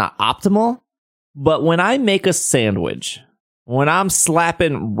know it's not optimal. But when I make a sandwich, when I'm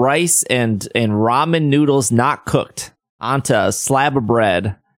slapping rice and ramen noodles not cooked onto a slab of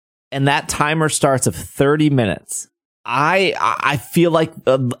bread, and that timer starts of 30 minutes. I feel like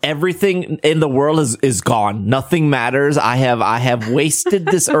everything in the world is gone. Nothing matters. I have wasted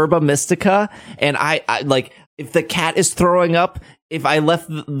this Herba Mystica, and I like if the cat is throwing up, if I left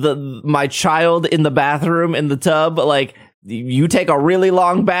my child in the bathroom in the tub, like you take a really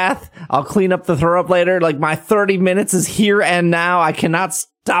long bath, I'll clean up the throw up later. Like my 30 minutes is here and now. I cannot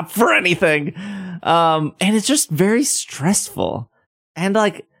stop for anything. And it's just very stressful. And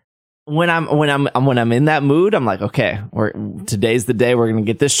like when I'm in that mood, I'm like, okay, today's the day we're gonna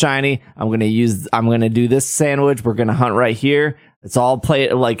get this shiny. I'm gonna do this sandwich. We're gonna hunt right here. It's all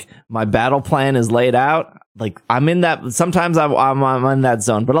played, like my battle plan is laid out. Like I'm in that. Sometimes I'm in that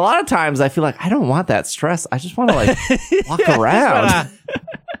zone, but a lot of times I feel like I don't want that stress. I just want to like walk around.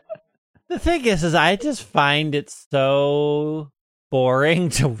 The thing is I just find it so boring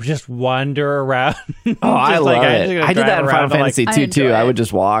to just wander around. Oh, I love it. I did that in Final Fantasy 2 too. I would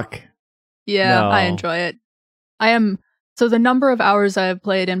just walk. Yeah, I enjoy it. So the number of hours I have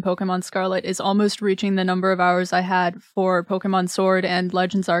played in Pokemon Scarlet is almost reaching the number of hours I had for Pokemon Sword and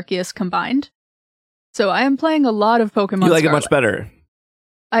Legends Arceus combined. So I am playing a lot of Pokemon Scarlet. You like it much better.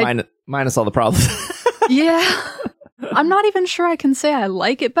 Minus all the problems. Yeah. I'm not even sure I can say I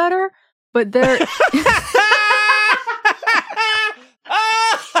like it better, but there...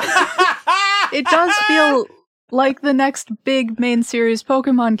 It does feel like the next big main series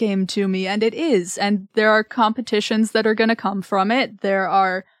Pokemon game to me, and it is. And there are competitions that are going to come from it. There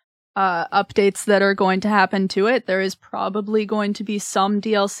are updates that are going to happen to it. There is probably going to be some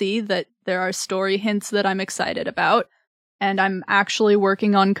DLC that there are story hints that I'm excited about. And I'm actually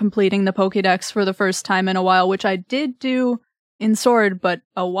working on completing the Pokédex for the first time in a while, which I did do in Sword, but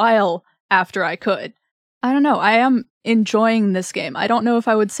a while after I could. I don't know. I am enjoying this game. I don't know if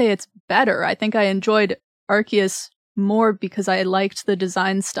I would say it's better. I think I enjoyed Arceus more because I liked the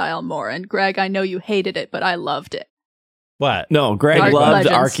design style more. And Greg, I know you hated it, but I loved it. What? No, Greg loved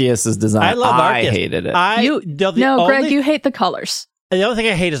Arceus' design. I love Arceus. I hated it. Greg, you hate the colors. The only thing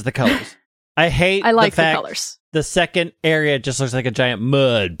I hate is the colors. I like the colors. The second area just looks like a giant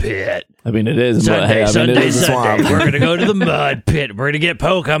mud pit. I mean, it is. Sunday, it is a swamp. We're going to go to the mud pit. We're going to get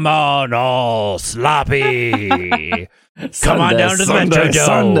Pokemon all sloppy. Come on down to the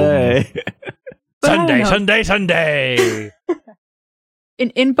Metrodome. Sunday.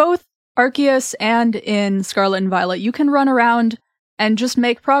 In both Arceus and in Scarlet and Violet, you can run around and just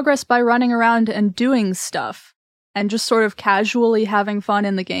make progress by running around and doing stuff and just sort of casually having fun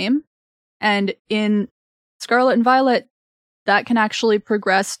in the game. And in Scarlet and Violet, that can actually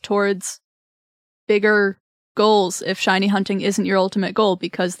progress towards bigger goals if shiny hunting isn't your ultimate goal,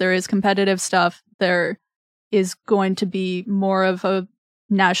 because there is competitive stuff. There is going to be more of a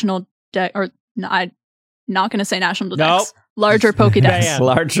national deck, or I'm not going to say national decks. Larger Pokédex.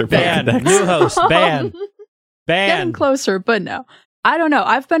 Larger Pokédex. New host. Ban. Getting closer, but no. I don't know.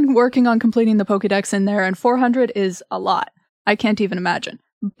 I've been working on completing the Pokédex in there, and 400 is a lot. I can't even imagine.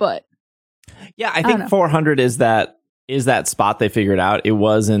 But yeah, I think 400 is that spot they figured out. It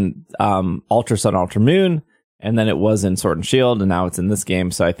was in Ultra Sun, Ultra Moon, and then it was in Sword and Shield, and now it's in this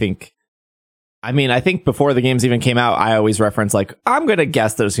game. So I think before the games even came out, I always reference like, I'm going to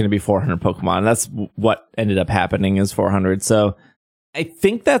guess there's going to be 400 Pokemon. And that's what ended up happening is 400. So I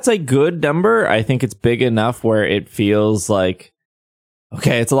think that's a good number. I think it's big enough where it feels like,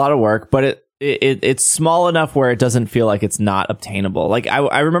 okay, it's a lot of work, but it's small enough where it doesn't feel like it's not obtainable. Like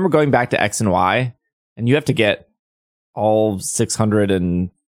I remember going back to X and Y, and you have to get all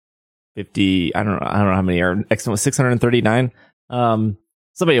 650. I don't know how many are X and 639.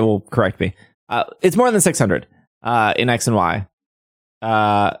 Somebody will correct me. It's more than 600 in X and Y.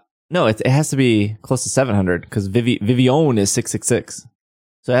 No, it has to be close to 700 because Vivian is 666.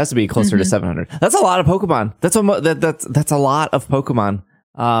 So it has to be closer to 700. That's a lot of Pokemon. That's a lot of Pokemon.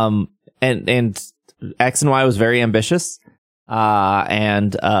 And X and Y was very ambitious.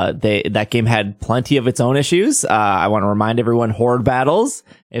 And that game had plenty of its own issues. I want to remind everyone, horde battles.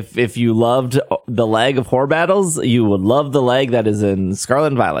 If you loved the leg of horde battles, you would love the leg that is in Scarlet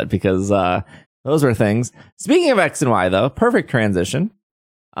and Violet, because those were things. Speaking of X and Y, though, perfect transition.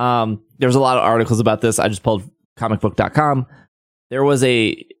 There's a lot of articles about this. I just pulled comicbook.com. There was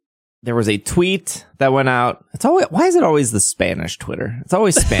a tweet that went out. Why is it always the Spanish Twitter? It's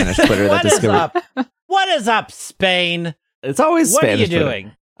always Spanish Twitter that discovered. What is up, Spain? It's always Spanish. What are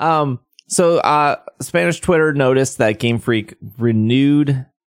you doing? So Spanish Twitter noticed that Game Freak renewed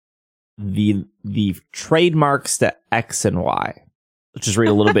the trademarks to X and Y. Let's just read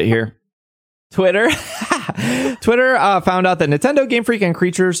a little bit here. Twitter found out that Nintendo, Game Freak, and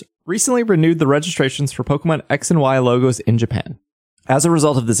Creatures recently renewed the registrations for Pokemon X and Y logos in Japan. As a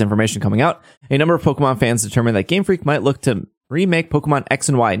result of this information coming out, a number of Pokemon fans determined that Game Freak might look to remake Pokemon X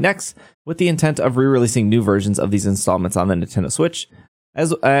and Y next, with the intent of re-releasing new versions of these installments on the Nintendo Switch.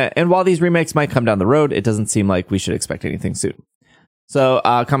 And while these remakes might come down the road, it doesn't seem like we should expect anything soon. So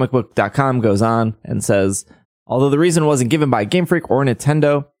comicbook.com goes on and says, although the reason wasn't given by Game Freak or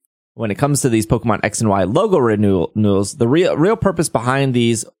Nintendo, when it comes to these Pokemon X and Y logo renewals, the real purpose behind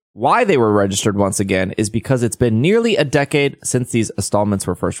these why they were registered once again is because it's been nearly a decade since these installments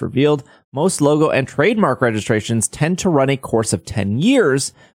were first revealed. Most logo and trademark registrations tend to run a course of 10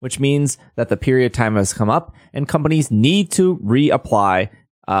 years, which means that the period of time has come up and companies need to reapply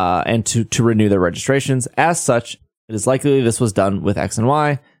and to renew their registrations. As such, it is likely this was done with X and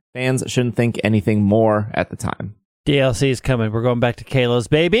Y. Fans shouldn't think anything more at the time. DLC is coming. We're going back to Kalos,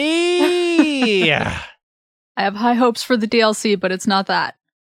 baby! I have high hopes for the DLC, but it's not that.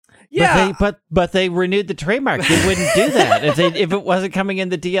 Yeah, but they renewed the trademark. They wouldn't do that if it wasn't coming in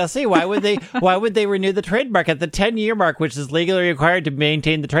the DLC. Why would they renew the trademark at the 10-year mark, which is legally required to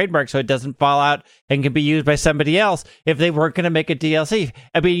maintain the trademark so it doesn't fall out and can be used by somebody else? If they weren't going to make a DLC,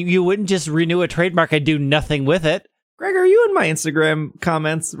 I mean, you wouldn't just renew a trademark and do nothing with it. Greg, are you in my Instagram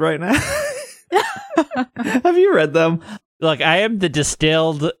comments right now? Have you read them? Look, I am the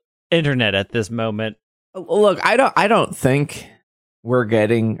distilled internet at this moment. Look, I don't think we're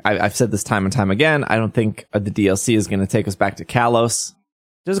getting, I've said this time and time again, I don't think the DLC is going to take us back to Kalos.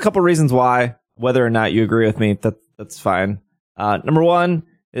 There's a couple reasons why. Whether or not you agree with me, that's fine. Number one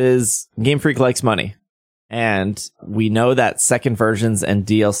is Game Freak likes money. And we know that second versions and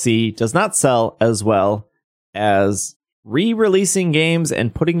DLC does not sell as well as re-releasing games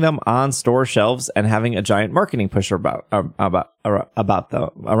and putting them on store shelves and having a giant marketing push around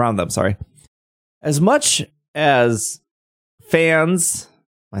them. Sorry. As much as fans,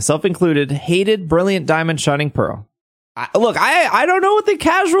 myself included, hated Brilliant Diamond Shining Pearl. I don't know what the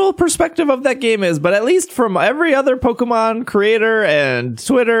casual perspective of that game is, but at least from every other Pokemon creator and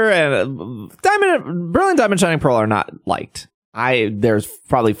Twitter and Brilliant Diamond Shining Pearl are not liked. There's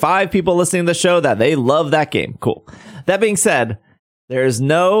probably 5 people listening to the show that they love that game. Cool. That being said, there's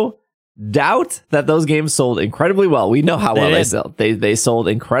no doubt that those games sold incredibly well. We know how well they sold. They sold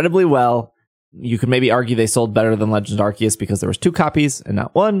incredibly well. You could maybe argue they sold better than Legends Arceus because there was 2 copies and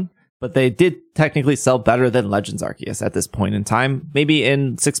not 1, but they did technically sell better than Legends Arceus at this point in time. Maybe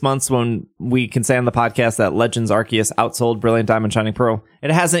in 6 months when we can say on the podcast that Legends Arceus outsold Brilliant Diamond Shining Pearl.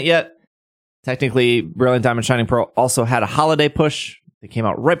 It hasn't yet. Technically, Brilliant Diamond Shining Pearl also had a holiday push. They came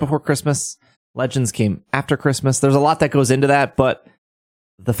out right before Christmas. Legends came after Christmas. There's a lot that goes into that, but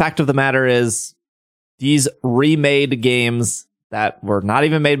the fact of the matter is these remade games that were not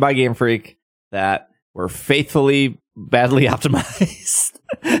even made by Game Freak, that were faithfully badly optimized.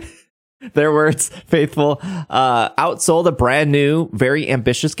 Their words, faithful, outsold a brand new, very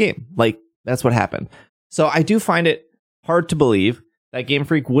ambitious game. Like, that's what happened. So I do find it hard to believe that Game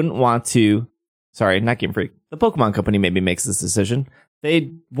Freak wouldn't want to, sorry, not Game Freak, the Pokemon Company maybe makes this decision.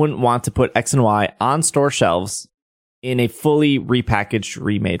 They wouldn't want to put X and Y on store shelves in a fully repackaged,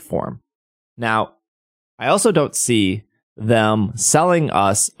 remade form. Now, I also don't see them selling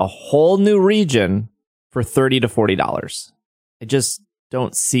us a whole new region for $30 to $40. I just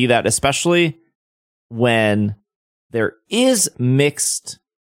don't see that, especially when there is mixed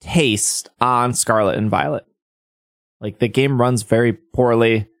taste on Scarlet and Violet. Like, the game runs very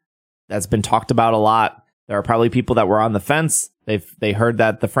poorly. That's been talked about a lot. There are probably people that were on the fence. They heard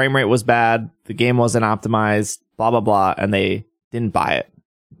that the frame rate was bad, the game wasn't optimized, blah, blah, blah, and they didn't buy it.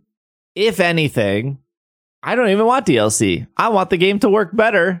 If anything, I don't even want DLC. I want the game to work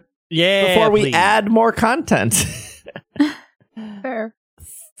better before we add more content. Fair.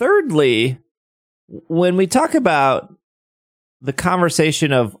 Thirdly, when we talk about the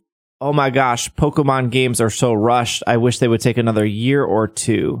conversation of, oh my gosh, Pokemon games are so rushed, I wish they would take another year or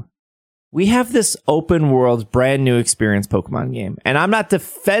 2. We have this open world, brand new experience Pokemon game. And I'm not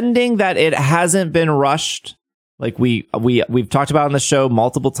defending that it hasn't been rushed. Like we've talked about on the show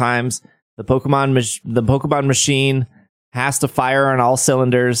multiple times. The Pokemon machine has to fire on all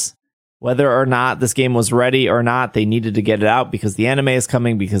cylinders. Whether or not this game was ready or not, they needed to get it out because the anime is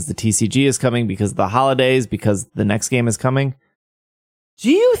coming, because the TCG is coming, because of the holidays, because the next game is coming.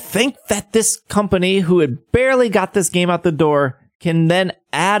 Do you think that this company, who had barely got this game out the door, can then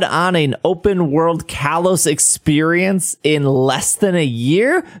add on an open world Kalos experience in less than a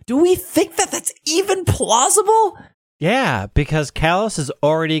year? Do we think that that's even plausible? Yeah, because Kalos is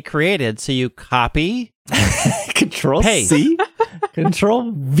already created, so you copy, Control C,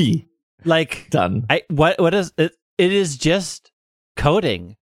 Control V. Like, done. What is it? It is just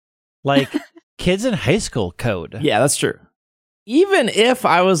coding, like kids in high school code. Yeah, that's true. Even if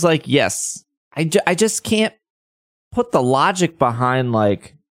I was like, yes, I just can't put the logic behind,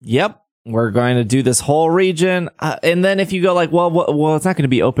 like, yep, we're going to do this whole region. And then if you go like, well, it's not going to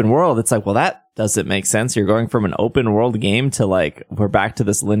be open world. It's like, well, that doesn't make sense. You're going from an open world game to like, we're back to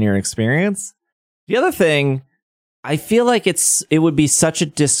this linear experience. The other thing, I feel like it would be such a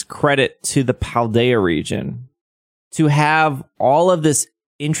discredit to the Paldea region to have all of this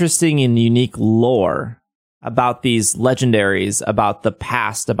interesting and unique lore about these legendaries, about the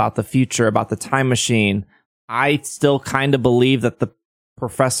past, about the future, about the time machine. I still kind of believe that the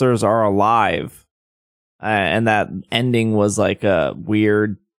professors are alive, and that ending was like a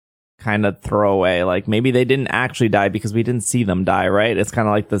weird kind of throwaway. Like maybe they didn't actually die because we didn't see them die, right? It's kind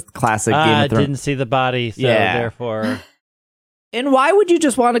of like the classic Game of Thrones. I didn't see the body, so therefore. And why would you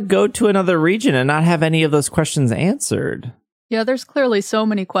just want to go to another region and not have any of those questions answered? Yeah, there's clearly so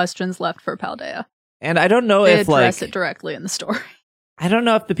many questions left for Paldea. And I don't know they if address it directly in the story. I don't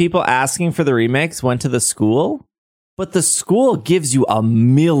know if the people asking for the remakes went to the school, but the school gives you a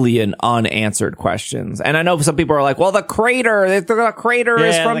million unanswered questions. And I know some people are like, well, the crater is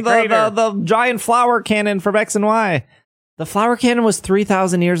from the giant flower cannon from X and Y. The flower cannon was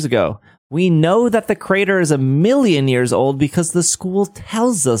 3,000 years ago. We know that the crater is 1,000,000 years old because the school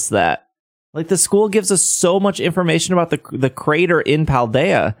tells us that. Like, the school gives us so much information about the crater in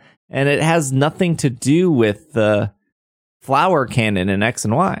Paldea, and it has nothing to do with the flower cannon in X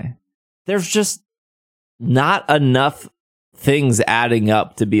and Y. There's just not enough things adding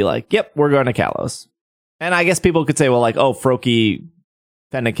up to be like, yep, we're going to Kalos. And I guess people could say, well, like, oh, Froakie,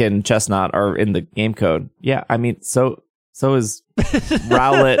 Fennekin, Chestnut are in the game code. Yeah, I mean, so is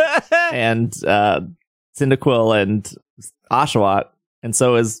Rowlet and Cyndaquil and Oshawott, and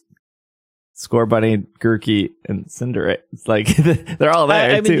so is Scorbunny, Gurky, and Cinderace. It's like, they're all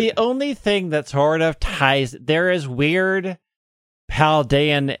there, I mean, the only thing that sort of ties... There is weird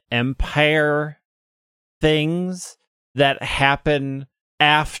Paldean Empire things that happen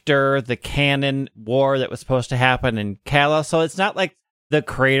after the canon war that was supposed to happen in Kalos. So it's not like the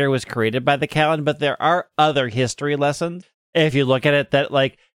crater was created by the canon, but there are other history lessons, if you look at it, that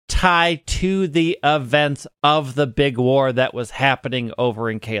like tie to the events of the big war that was happening over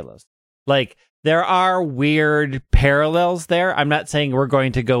in Kalos. Like, there are weird parallels there. I'm not saying we're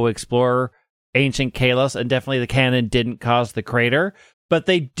going to go explore ancient Kalos, and definitely the canon didn't cause the crater, but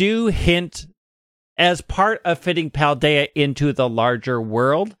they do hint, as part of fitting Paldea into the larger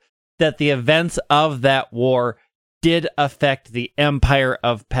world, that the events of that war did affect the Empire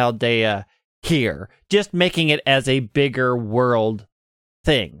of Paldea here, just making it as a bigger world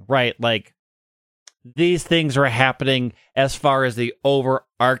thing, right? Like, these things are happening as far as the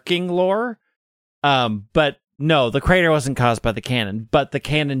overarching lore, but no, the crater wasn't caused by the canon, but the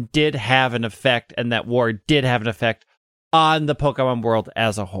canon did have an effect, and that war did have an effect on the Pokemon world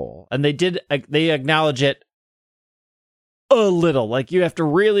as a whole. And they acknowledge it a little. Like, you have to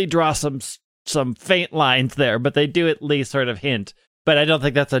really draw some faint lines there, but they do at least sort of hint. But I don't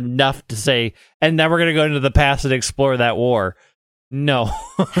think that's enough to say, and now we're going to go into the past and explore that war. No,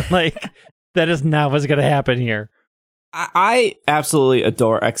 like, that is not what's going to happen here. I absolutely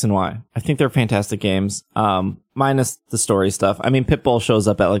adore X and Y. I think they're fantastic games, minus the story stuff. I mean, Pitbull shows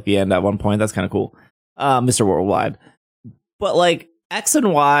up at like the end at one point. That's kind of cool. Mr. Worldwide. But like, X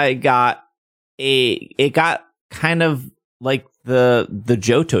and Y got kind of like the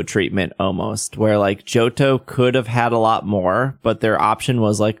Johto treatment almost, where like Johto could have had a lot more, but their option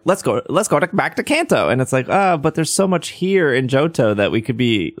was like, let's go back to Kanto. And it's like, but there's so much here in Johto that we could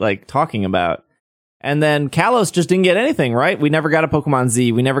be like talking about. And then Kalos just didn't get anything, right? We never got a Pokemon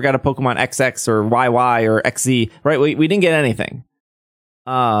Z. We never got a Pokemon XX or YY or XZ, right? We didn't get anything.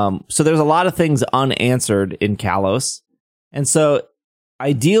 So there's a lot of things unanswered in Kalos. And so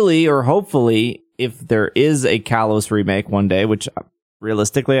ideally, or hopefully, if there is a Kalos remake one day, which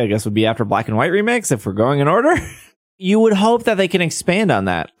realistically, I guess would be after Black and White remakes, if we're going in order, you would hope that they can expand on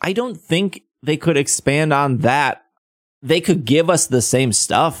that. I don't think they could expand on that. They could give us the same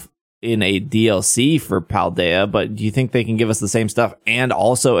stuff in a DLC for Paldea, but do you think they can give us the same stuff and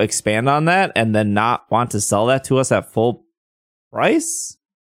also expand on that and then not want to sell that to us at full price?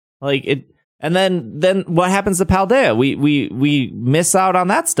 Like it, and then what happens to Paldea? We miss out on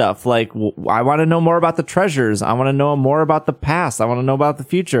that stuff. Like, I want to know more about the treasures. I want to know more about the past. I want to know about the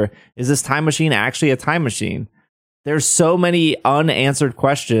future. Is this time machine actually a time machine? There's so many unanswered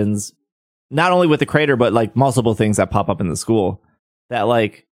questions, not only with the crater, but like multiple things that pop up in the school, that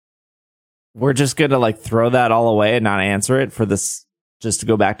like, we're just gonna like throw that all away and not answer it for this, just to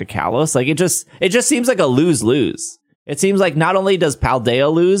go back to Kalos. Like, it just seems like a lose-lose. It seems like not only does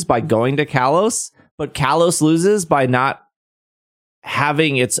Paldea lose by going to Kalos, but Kalos loses by not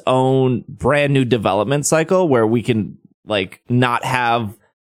having its own brand new development cycle where we can like not have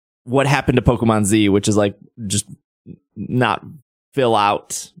what happened to Pokemon Z, which is like just not fill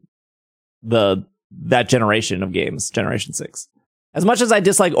out that generation of games, Generation 6. As much as I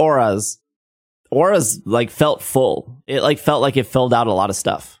dislike Auras like felt full. It like felt like it filled out a lot of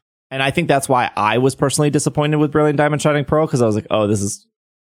stuff. And I think that's why I was personally disappointed with Brilliant Diamond Shining Pearl, because I was like, oh, this is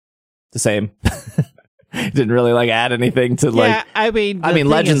the same. Didn't really like add anything to like. I mean,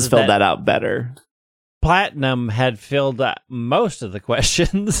 Legends filled that out better. Platinum had filled out most of the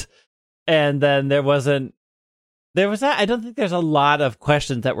questions, and then there was not. I don't think there's a lot of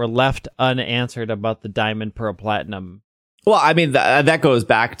questions that were left unanswered about the Diamond, Pearl, Platinum. Well, I mean that goes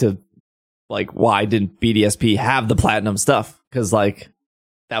back to like why didn't BDSP have the Platinum stuff? Because like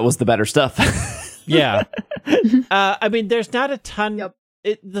that was the better stuff. Yeah. I mean, there's not a ton. Yep.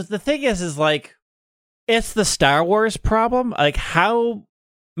 The thing is like, it's the Star Wars problem. Like, how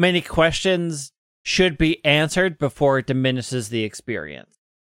many questions should be answered before it diminishes the experience?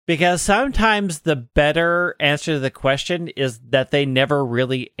 Because sometimes the better answer to the question is that they never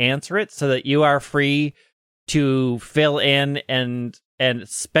really answer it, so that you are free to fill in and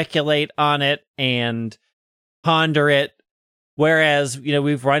speculate on it and ponder it. Whereas,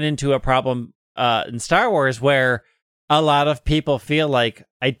 we've run into a problem in Star Wars where a lot of people feel like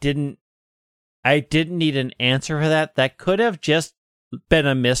I didn't need an answer for that. That could have just been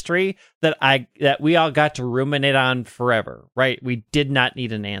a mystery that we all got to ruminate on forever, right? We did not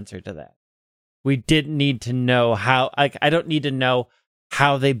need an answer to that. We didn't need to know how. Like, I don't need to know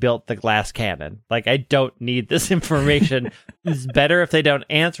how they built the glass cannon. Like, I don't need this information. It's better if they don't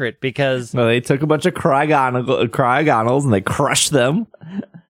answer it, because they took a bunch of cryogonals and they crushed them,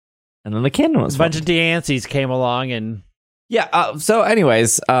 and then the cannon was a bunch of Deances came along and so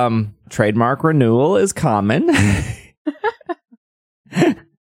anyways, trademark renewal is common.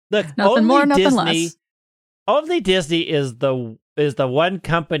 Look, nothing more, nothing less. Only Disney is the one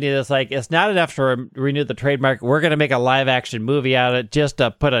company that's like, it's not enough to renew the trademark. We're going to make a live action movie out of it just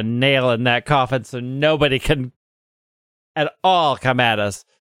to put a nail in that coffin so nobody can at all come at us.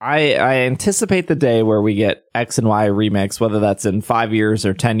 I anticipate the day where we get X and Y remakes, whether that's in 5 years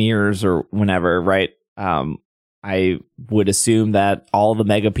or 10 years or whenever, right? I would assume that all the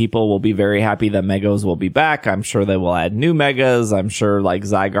Mega people will be very happy that Megos will be back. I'm sure they will add new Megas. I'm sure like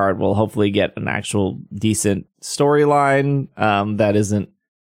Zygarde will hopefully get an actual decent storyline that isn't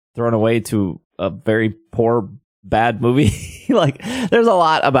thrown away to a very poor, bad movie. Like, there's a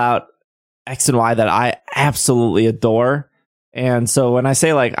lot about X and Y that I absolutely adore. And so when I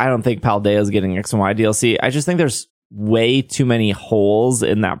say like, I don't think Paldea is getting X and Y DLC, I just think there's way too many holes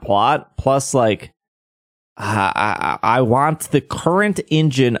in that plot. Plus, like, I want the current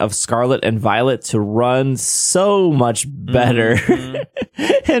engine of Scarlet and Violet to run so much better.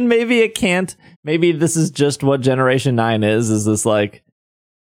 Mm-hmm. And maybe it can't. Maybe this is just what Generation 9 is this like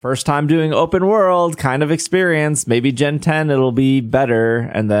first time doing open world kind of experience. Maybe Gen 10 it'll be better,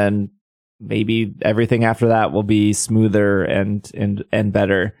 and then maybe everything after that will be smoother and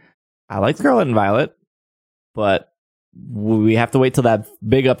better. I like Scarlet and Violet, but we have to wait till that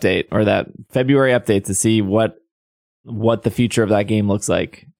big update or that February update to see what the future of that game looks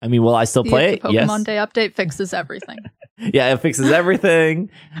like. I mean, will I still play it? The Pokemon Day update fixes everything. Yeah, it fixes everything.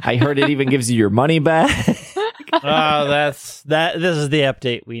 I heard it even gives you your money back. Oh, this is the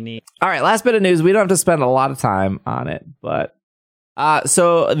update we need. All right, last bit of news. We don't have to spend a lot of time on it, but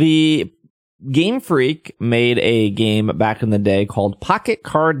so the Game Freak made a game back in the day called Pocket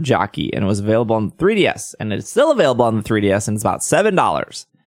Card Jockey, and it was available on the 3DS, and it's still available on the 3DS, and it's about $7.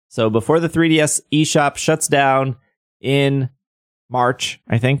 So before the 3DS eShop shuts down in March,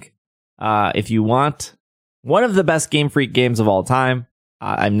 I think, if you want one of the best Game Freak games of all time,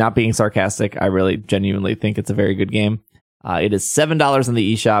 I'm not being sarcastic. I really genuinely think it's a very good game. It is $7 on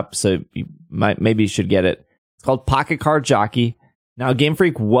the eShop, so maybe you should get it. It's called Pocket Card Jockey. Now, Game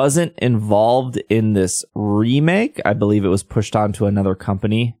Freak wasn't involved in this remake. I believe it was pushed on to another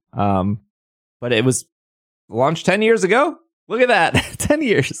company. But it was launched 10 years ago. Look at that. 10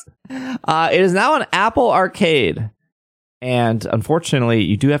 years. It is now on Apple Arcade. And unfortunately,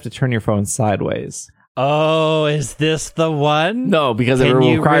 you do have to turn your phone sideways. Oh, is this the one? No, because it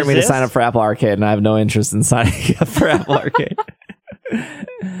will require me to sign up for Apple Arcade, and I have no interest in signing up for Apple Arcade.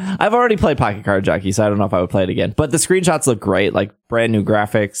 I've already played Pocket Card Jockey, so I don't know if I would play it again. But the screenshots look great, like brand new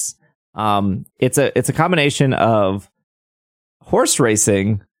graphics. It's a combination of horse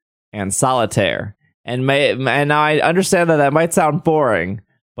racing and solitaire. And now I understand that might sound boring,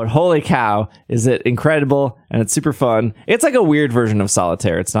 but holy cow, is it incredible, and it's super fun. It's like a weird version of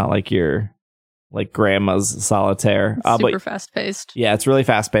solitaire. It's not like your like grandma's solitaire. Super fast paced. Yeah, it's really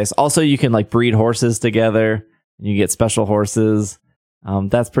fast paced. Also, you can like breed horses together, and you get special horses.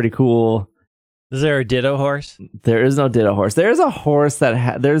 That's pretty cool. Is there a Ditto horse? There is no Ditto horse. There's a horse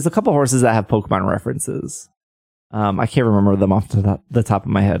there's a couple horses that have Pokemon references. I can't remember them off the top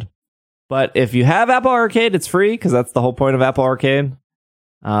of my head. But if you have Apple Arcade, it's free because that's the whole point of Apple Arcade.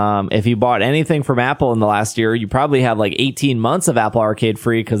 If you bought anything from Apple in the last year, you probably have like 18 months of Apple Arcade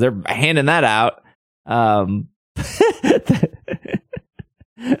free because they're handing that out.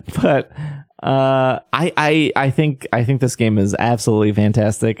 But I think this game is absolutely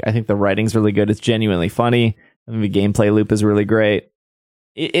fantastic. I think the writing's really good. It's genuinely funny. I think the gameplay loop is really great.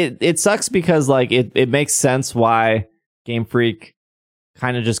 It sucks because like it makes sense why Game Freak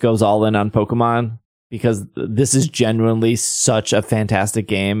kind of just goes all in on Pokemon, because this is genuinely such a fantastic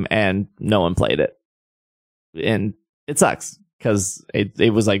game and no one played it. And it sucks because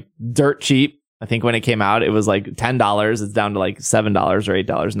it was like dirt cheap. I think when it came out, it was like $10. It's down to like $7 or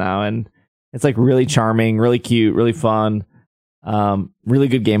 $8 now. And it's like really charming, really cute, really fun, really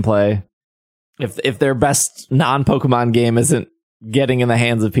good gameplay. If their best non-Pokemon game isn't getting in the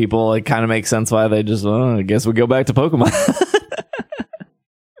hands of people, it kind of makes sense why they just, I guess we go back to Pokemon.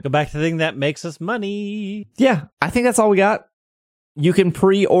 Go back to the thing that makes us money. Yeah, I think that's all we got. You can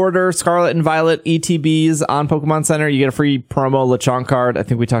pre-order Scarlet and Violet ETBs on Pokemon Center. You get a free promo Lechonk card. I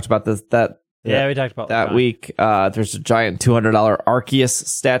think we talked about this. We talked about that week. There's a giant $200 Arceus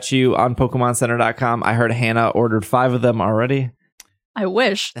statue on PokemonCenter.com. I heard Hannah ordered 5 of them already. I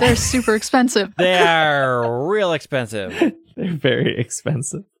wish. They're super expensive. They are real expensive. They're very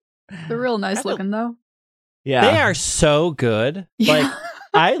expensive. They're real nice looking, though. Yeah. They are so good. Yeah. Like,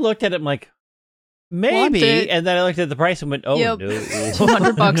 I looked at it, I'm like, maybe. And then I looked at the price and went, oh, Yep. no.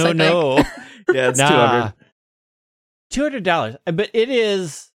 $200, I think. No. Yeah, it's 200. $200. But it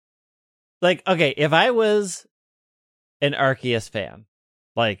is, like, okay, if I was an Arceus fan,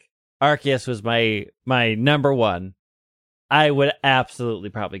 like, Arceus was my number one, I would absolutely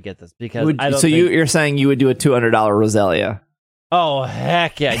probably get this because you're saying you would do a $200 Roselia? Oh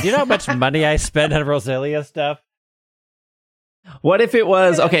heck yeah! Do you know how much money I spend on Roselia stuff? What if it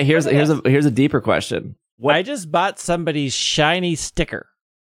was okay? Here's a deeper question. I just bought somebody's shiny sticker.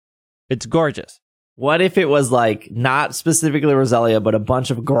 It's gorgeous. What if it was like not specifically Roselia, but a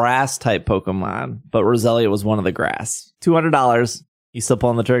bunch of grass type Pokemon, but Roselia was one of the grass? $200. You still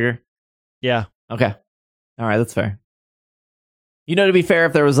pulling the trigger? Yeah. Okay. All right, that's fair. You know, to be fair,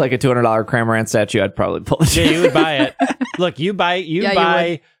 if there was like a $200 Cramorant statue, I'd probably pull the trigger. Yeah, you would buy it. Look, you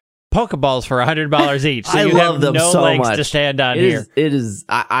buy Pokeballs for $100 each. So I you love have them no so legs much to stand on it here. It is.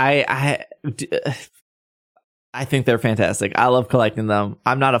 I think they're fantastic. I love collecting them.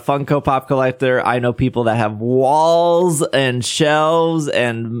 I'm not a Funko Pop collector. I know people that have walls and shelves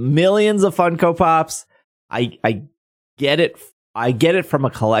and millions of Funko Pops. I get it. I get it from a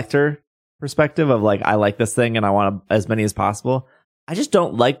collector perspective of like, I like this thing and I want as many as possible. I just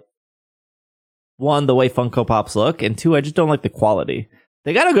don't like, one, the way Funko Pops look, and two, I just don't like the quality.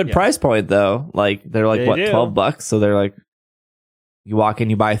 They got a good price point though. Like they're like $12, so they're like, you walk in,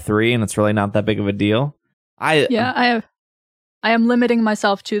 you buy 3, and it's really not that big of a deal. I am limiting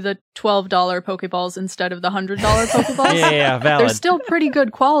myself to the $12 Pokeballs instead of the $100 Pokeballs. Yeah, valid. They're still pretty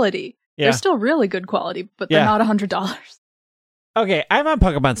good quality. Yeah. They're still really good quality, but they're not $100. Okay, I'm on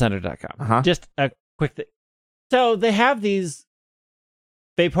PokemonCenter.com. Uh-huh. Just a quick thing. So they have these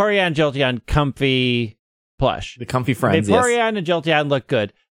Vaporeon, Jolteon, comfy plush. the comfy friends. Vaporeon and Jolteon look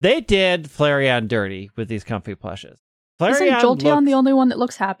good. They did Flareon dirty with these comfy plushes. Isn't Jolteon the only one that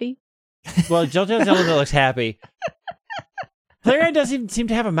looks happy? Well, Jolteon's the only one that looks happy. Flareon doesn't even seem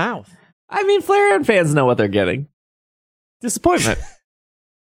to have a mouth. I mean, Flareon fans know what they're getting. Disappointment.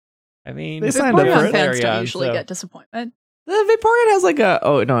 I mean, They signed up for Vaporeon it. fans don't Flareon, usually so- get disappointment. The Vaporeon has like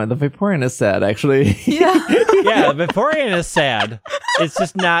the Vaporeon is sad, actually. Yeah. Yeah, Vaporeon is sad. It's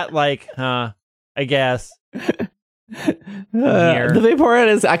just not like, I guess. The Vaporeon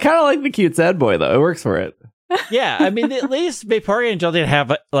is, I kind of like the cute sad boy, though. It works for it. Yeah, I mean, at least Vaporeon and Jolteon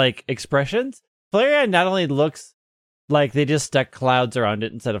have, like, expressions. Flareon not only looks like they just stuck clouds around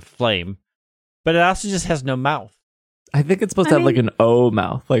it instead of flame, but it also just has no mouth. I think it's supposed to have like an O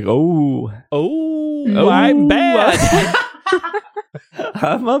mouth. Like, oh. Oh, I'm bad.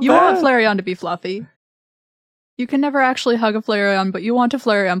 You want Flareon to be fluffy. You can never actually hug a Flareon, but you want a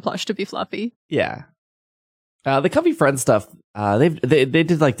Flareon plush to be fluffy. Yeah. The Comfy Friends stuff, they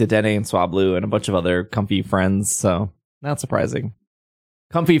did like the Dene and Swablu and a bunch of other Comfy Friends, so not surprising.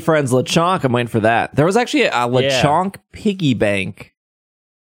 Comfy Friends Lechonk, I'm waiting for that. There was actually a Lechonk piggy bank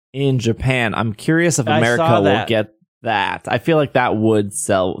in Japan. I'm curious if America will get that. I feel like that would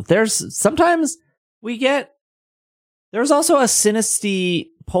sell. There's also a Sinisty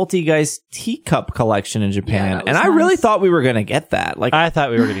Poltegeist teacup collection in Japan, and I really thought we were going to get that. Like, I thought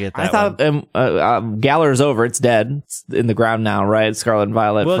we were going to get that. I thought Galar's over. It's dead. It's in the ground now, right? Scarlet and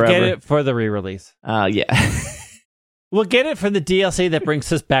Violet We'll forever. get it for the re-release. Yeah. We'll get it for the DLC that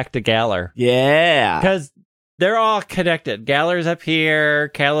brings us back to Galar. Yeah. Because they're all connected. Galar's up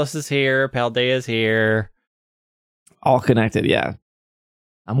here, Kalos is here, Paldea's here. All connected, yeah.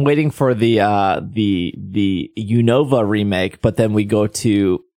 I'm waiting for the Unova remake, but then we go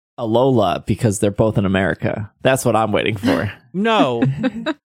to Alola because they're both in America. That's what I'm waiting for. No,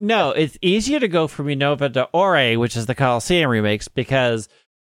 it's easier to go from Unova to Ore, which is the Coliseum remakes, because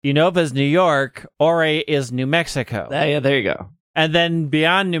Unova's New York, Ore is New Mexico. Yeah, there you go. And then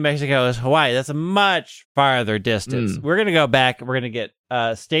beyond New Mexico is Hawaii. That's a much farther distance. We're going to go back. We're going to get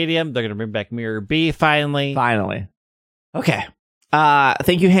Stadium. They're going to bring back Mirror B finally. Okay.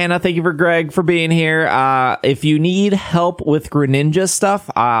 Thank you, Hannah. Thank you for Greg for being here. If you need help with Greninja stuff,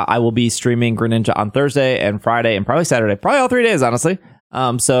 I will be streaming Greninja on Thursday and Friday and probably Saturday. Probably all 3 days, honestly.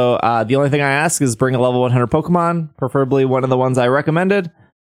 So the only thing I ask is bring a level 100 Pokemon, preferably one of the ones I recommended,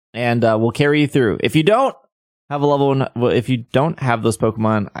 and we'll carry you through. If you don't have if you don't have those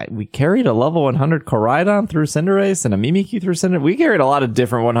Pokemon, we carried a level 100 Koraidon through Cinderace and a Mimikyu through Cinderace. We carried a lot of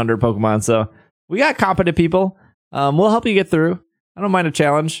different 100 Pokemon, so we got competent people. We'll help you get through. I don't mind a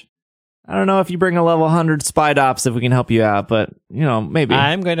challenge. I don't know if you bring a level 100 Spidops if we can help you out, but, maybe.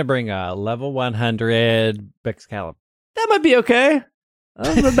 I'm going to bring a level 100 Excalibur. That might be okay.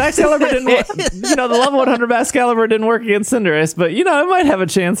 The Excalibur didn't work. The level 100 Excalibur didn't work against Cinderace, but, it might have a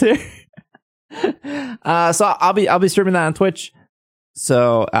chance here. So I'll be streaming that on Twitch.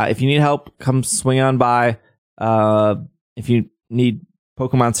 So if you need help, come swing on by. If you need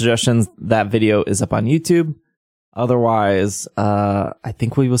Pokemon suggestions, that video is up on YouTube. Otherwise, I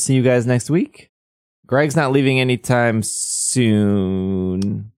think we will see you guys next week. Greg's not leaving anytime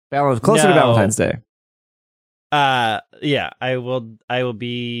soon. Closer to Valentine's Day. Yeah, I will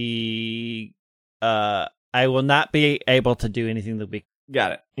be. I will not be able to do anything the week.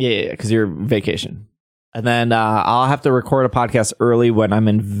 Got it. Yeah, because you're vacation. And then I'll have to record a podcast early when I'm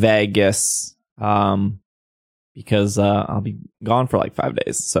in Vegas, because I'll be gone for like 5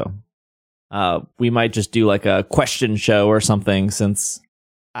 days. So we might just do like a question show or something, since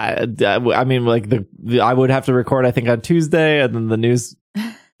I mean, like I would have to record, I think, on Tuesday, and then the news,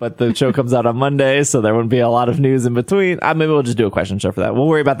 but the show comes out on Monday, so there wouldn't be a lot of news in between. Maybe we'll just do a question show for that. We'll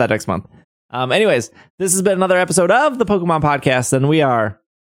worry about that next month. Anyways, this has been another episode of the Pokemon Podcast, and we are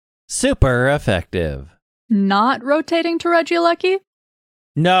super effective. Not rotating to Regieleki?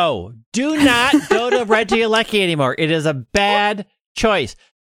 No, do not go to Regieleki anymore. It is a bad choice.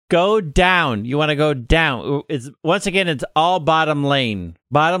 Go down. You want to go down. Once again, it's all bottom lane.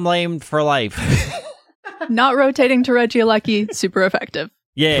 Bottom lane for life. Not rotating to Regieleki, super effective.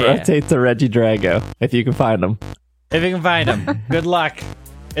 Yeah. Rotate to Regidrago, if you can find them. If you can find them. Good luck.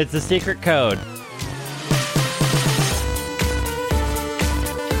 It's a secret code.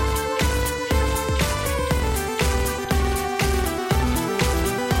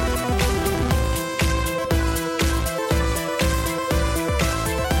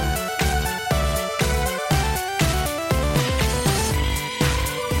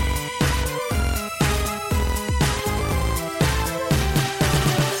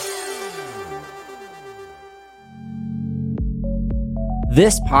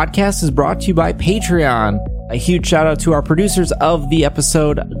 This podcast is brought to you by Patreon. A huge shout out to our producers of the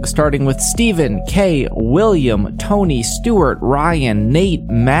episode, starting with Stephen, Kay, William, Tony, Stuart, Ryan, Nate,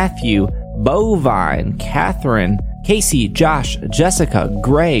 Matthew, Bovine, Catherine, Casey, Josh, Jessica,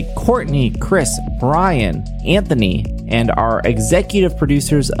 Greg, Courtney, Chris, Brian, Anthony, and our executive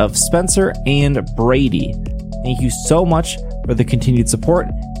producers of Spencer and Brady. Thank you so much for the continued support.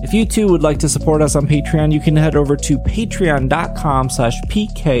 If you too would like to support us on Patreon, you can head over to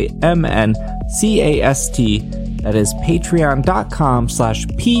patreon.com/PKMNCAST. That is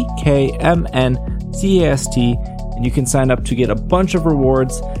patreon.com/PKMNCAST. And you can sign up to get a bunch of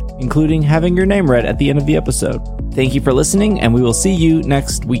rewards, including having your name read at the end of the episode. Thank you for listening, and we will see you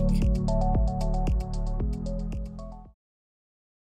next week.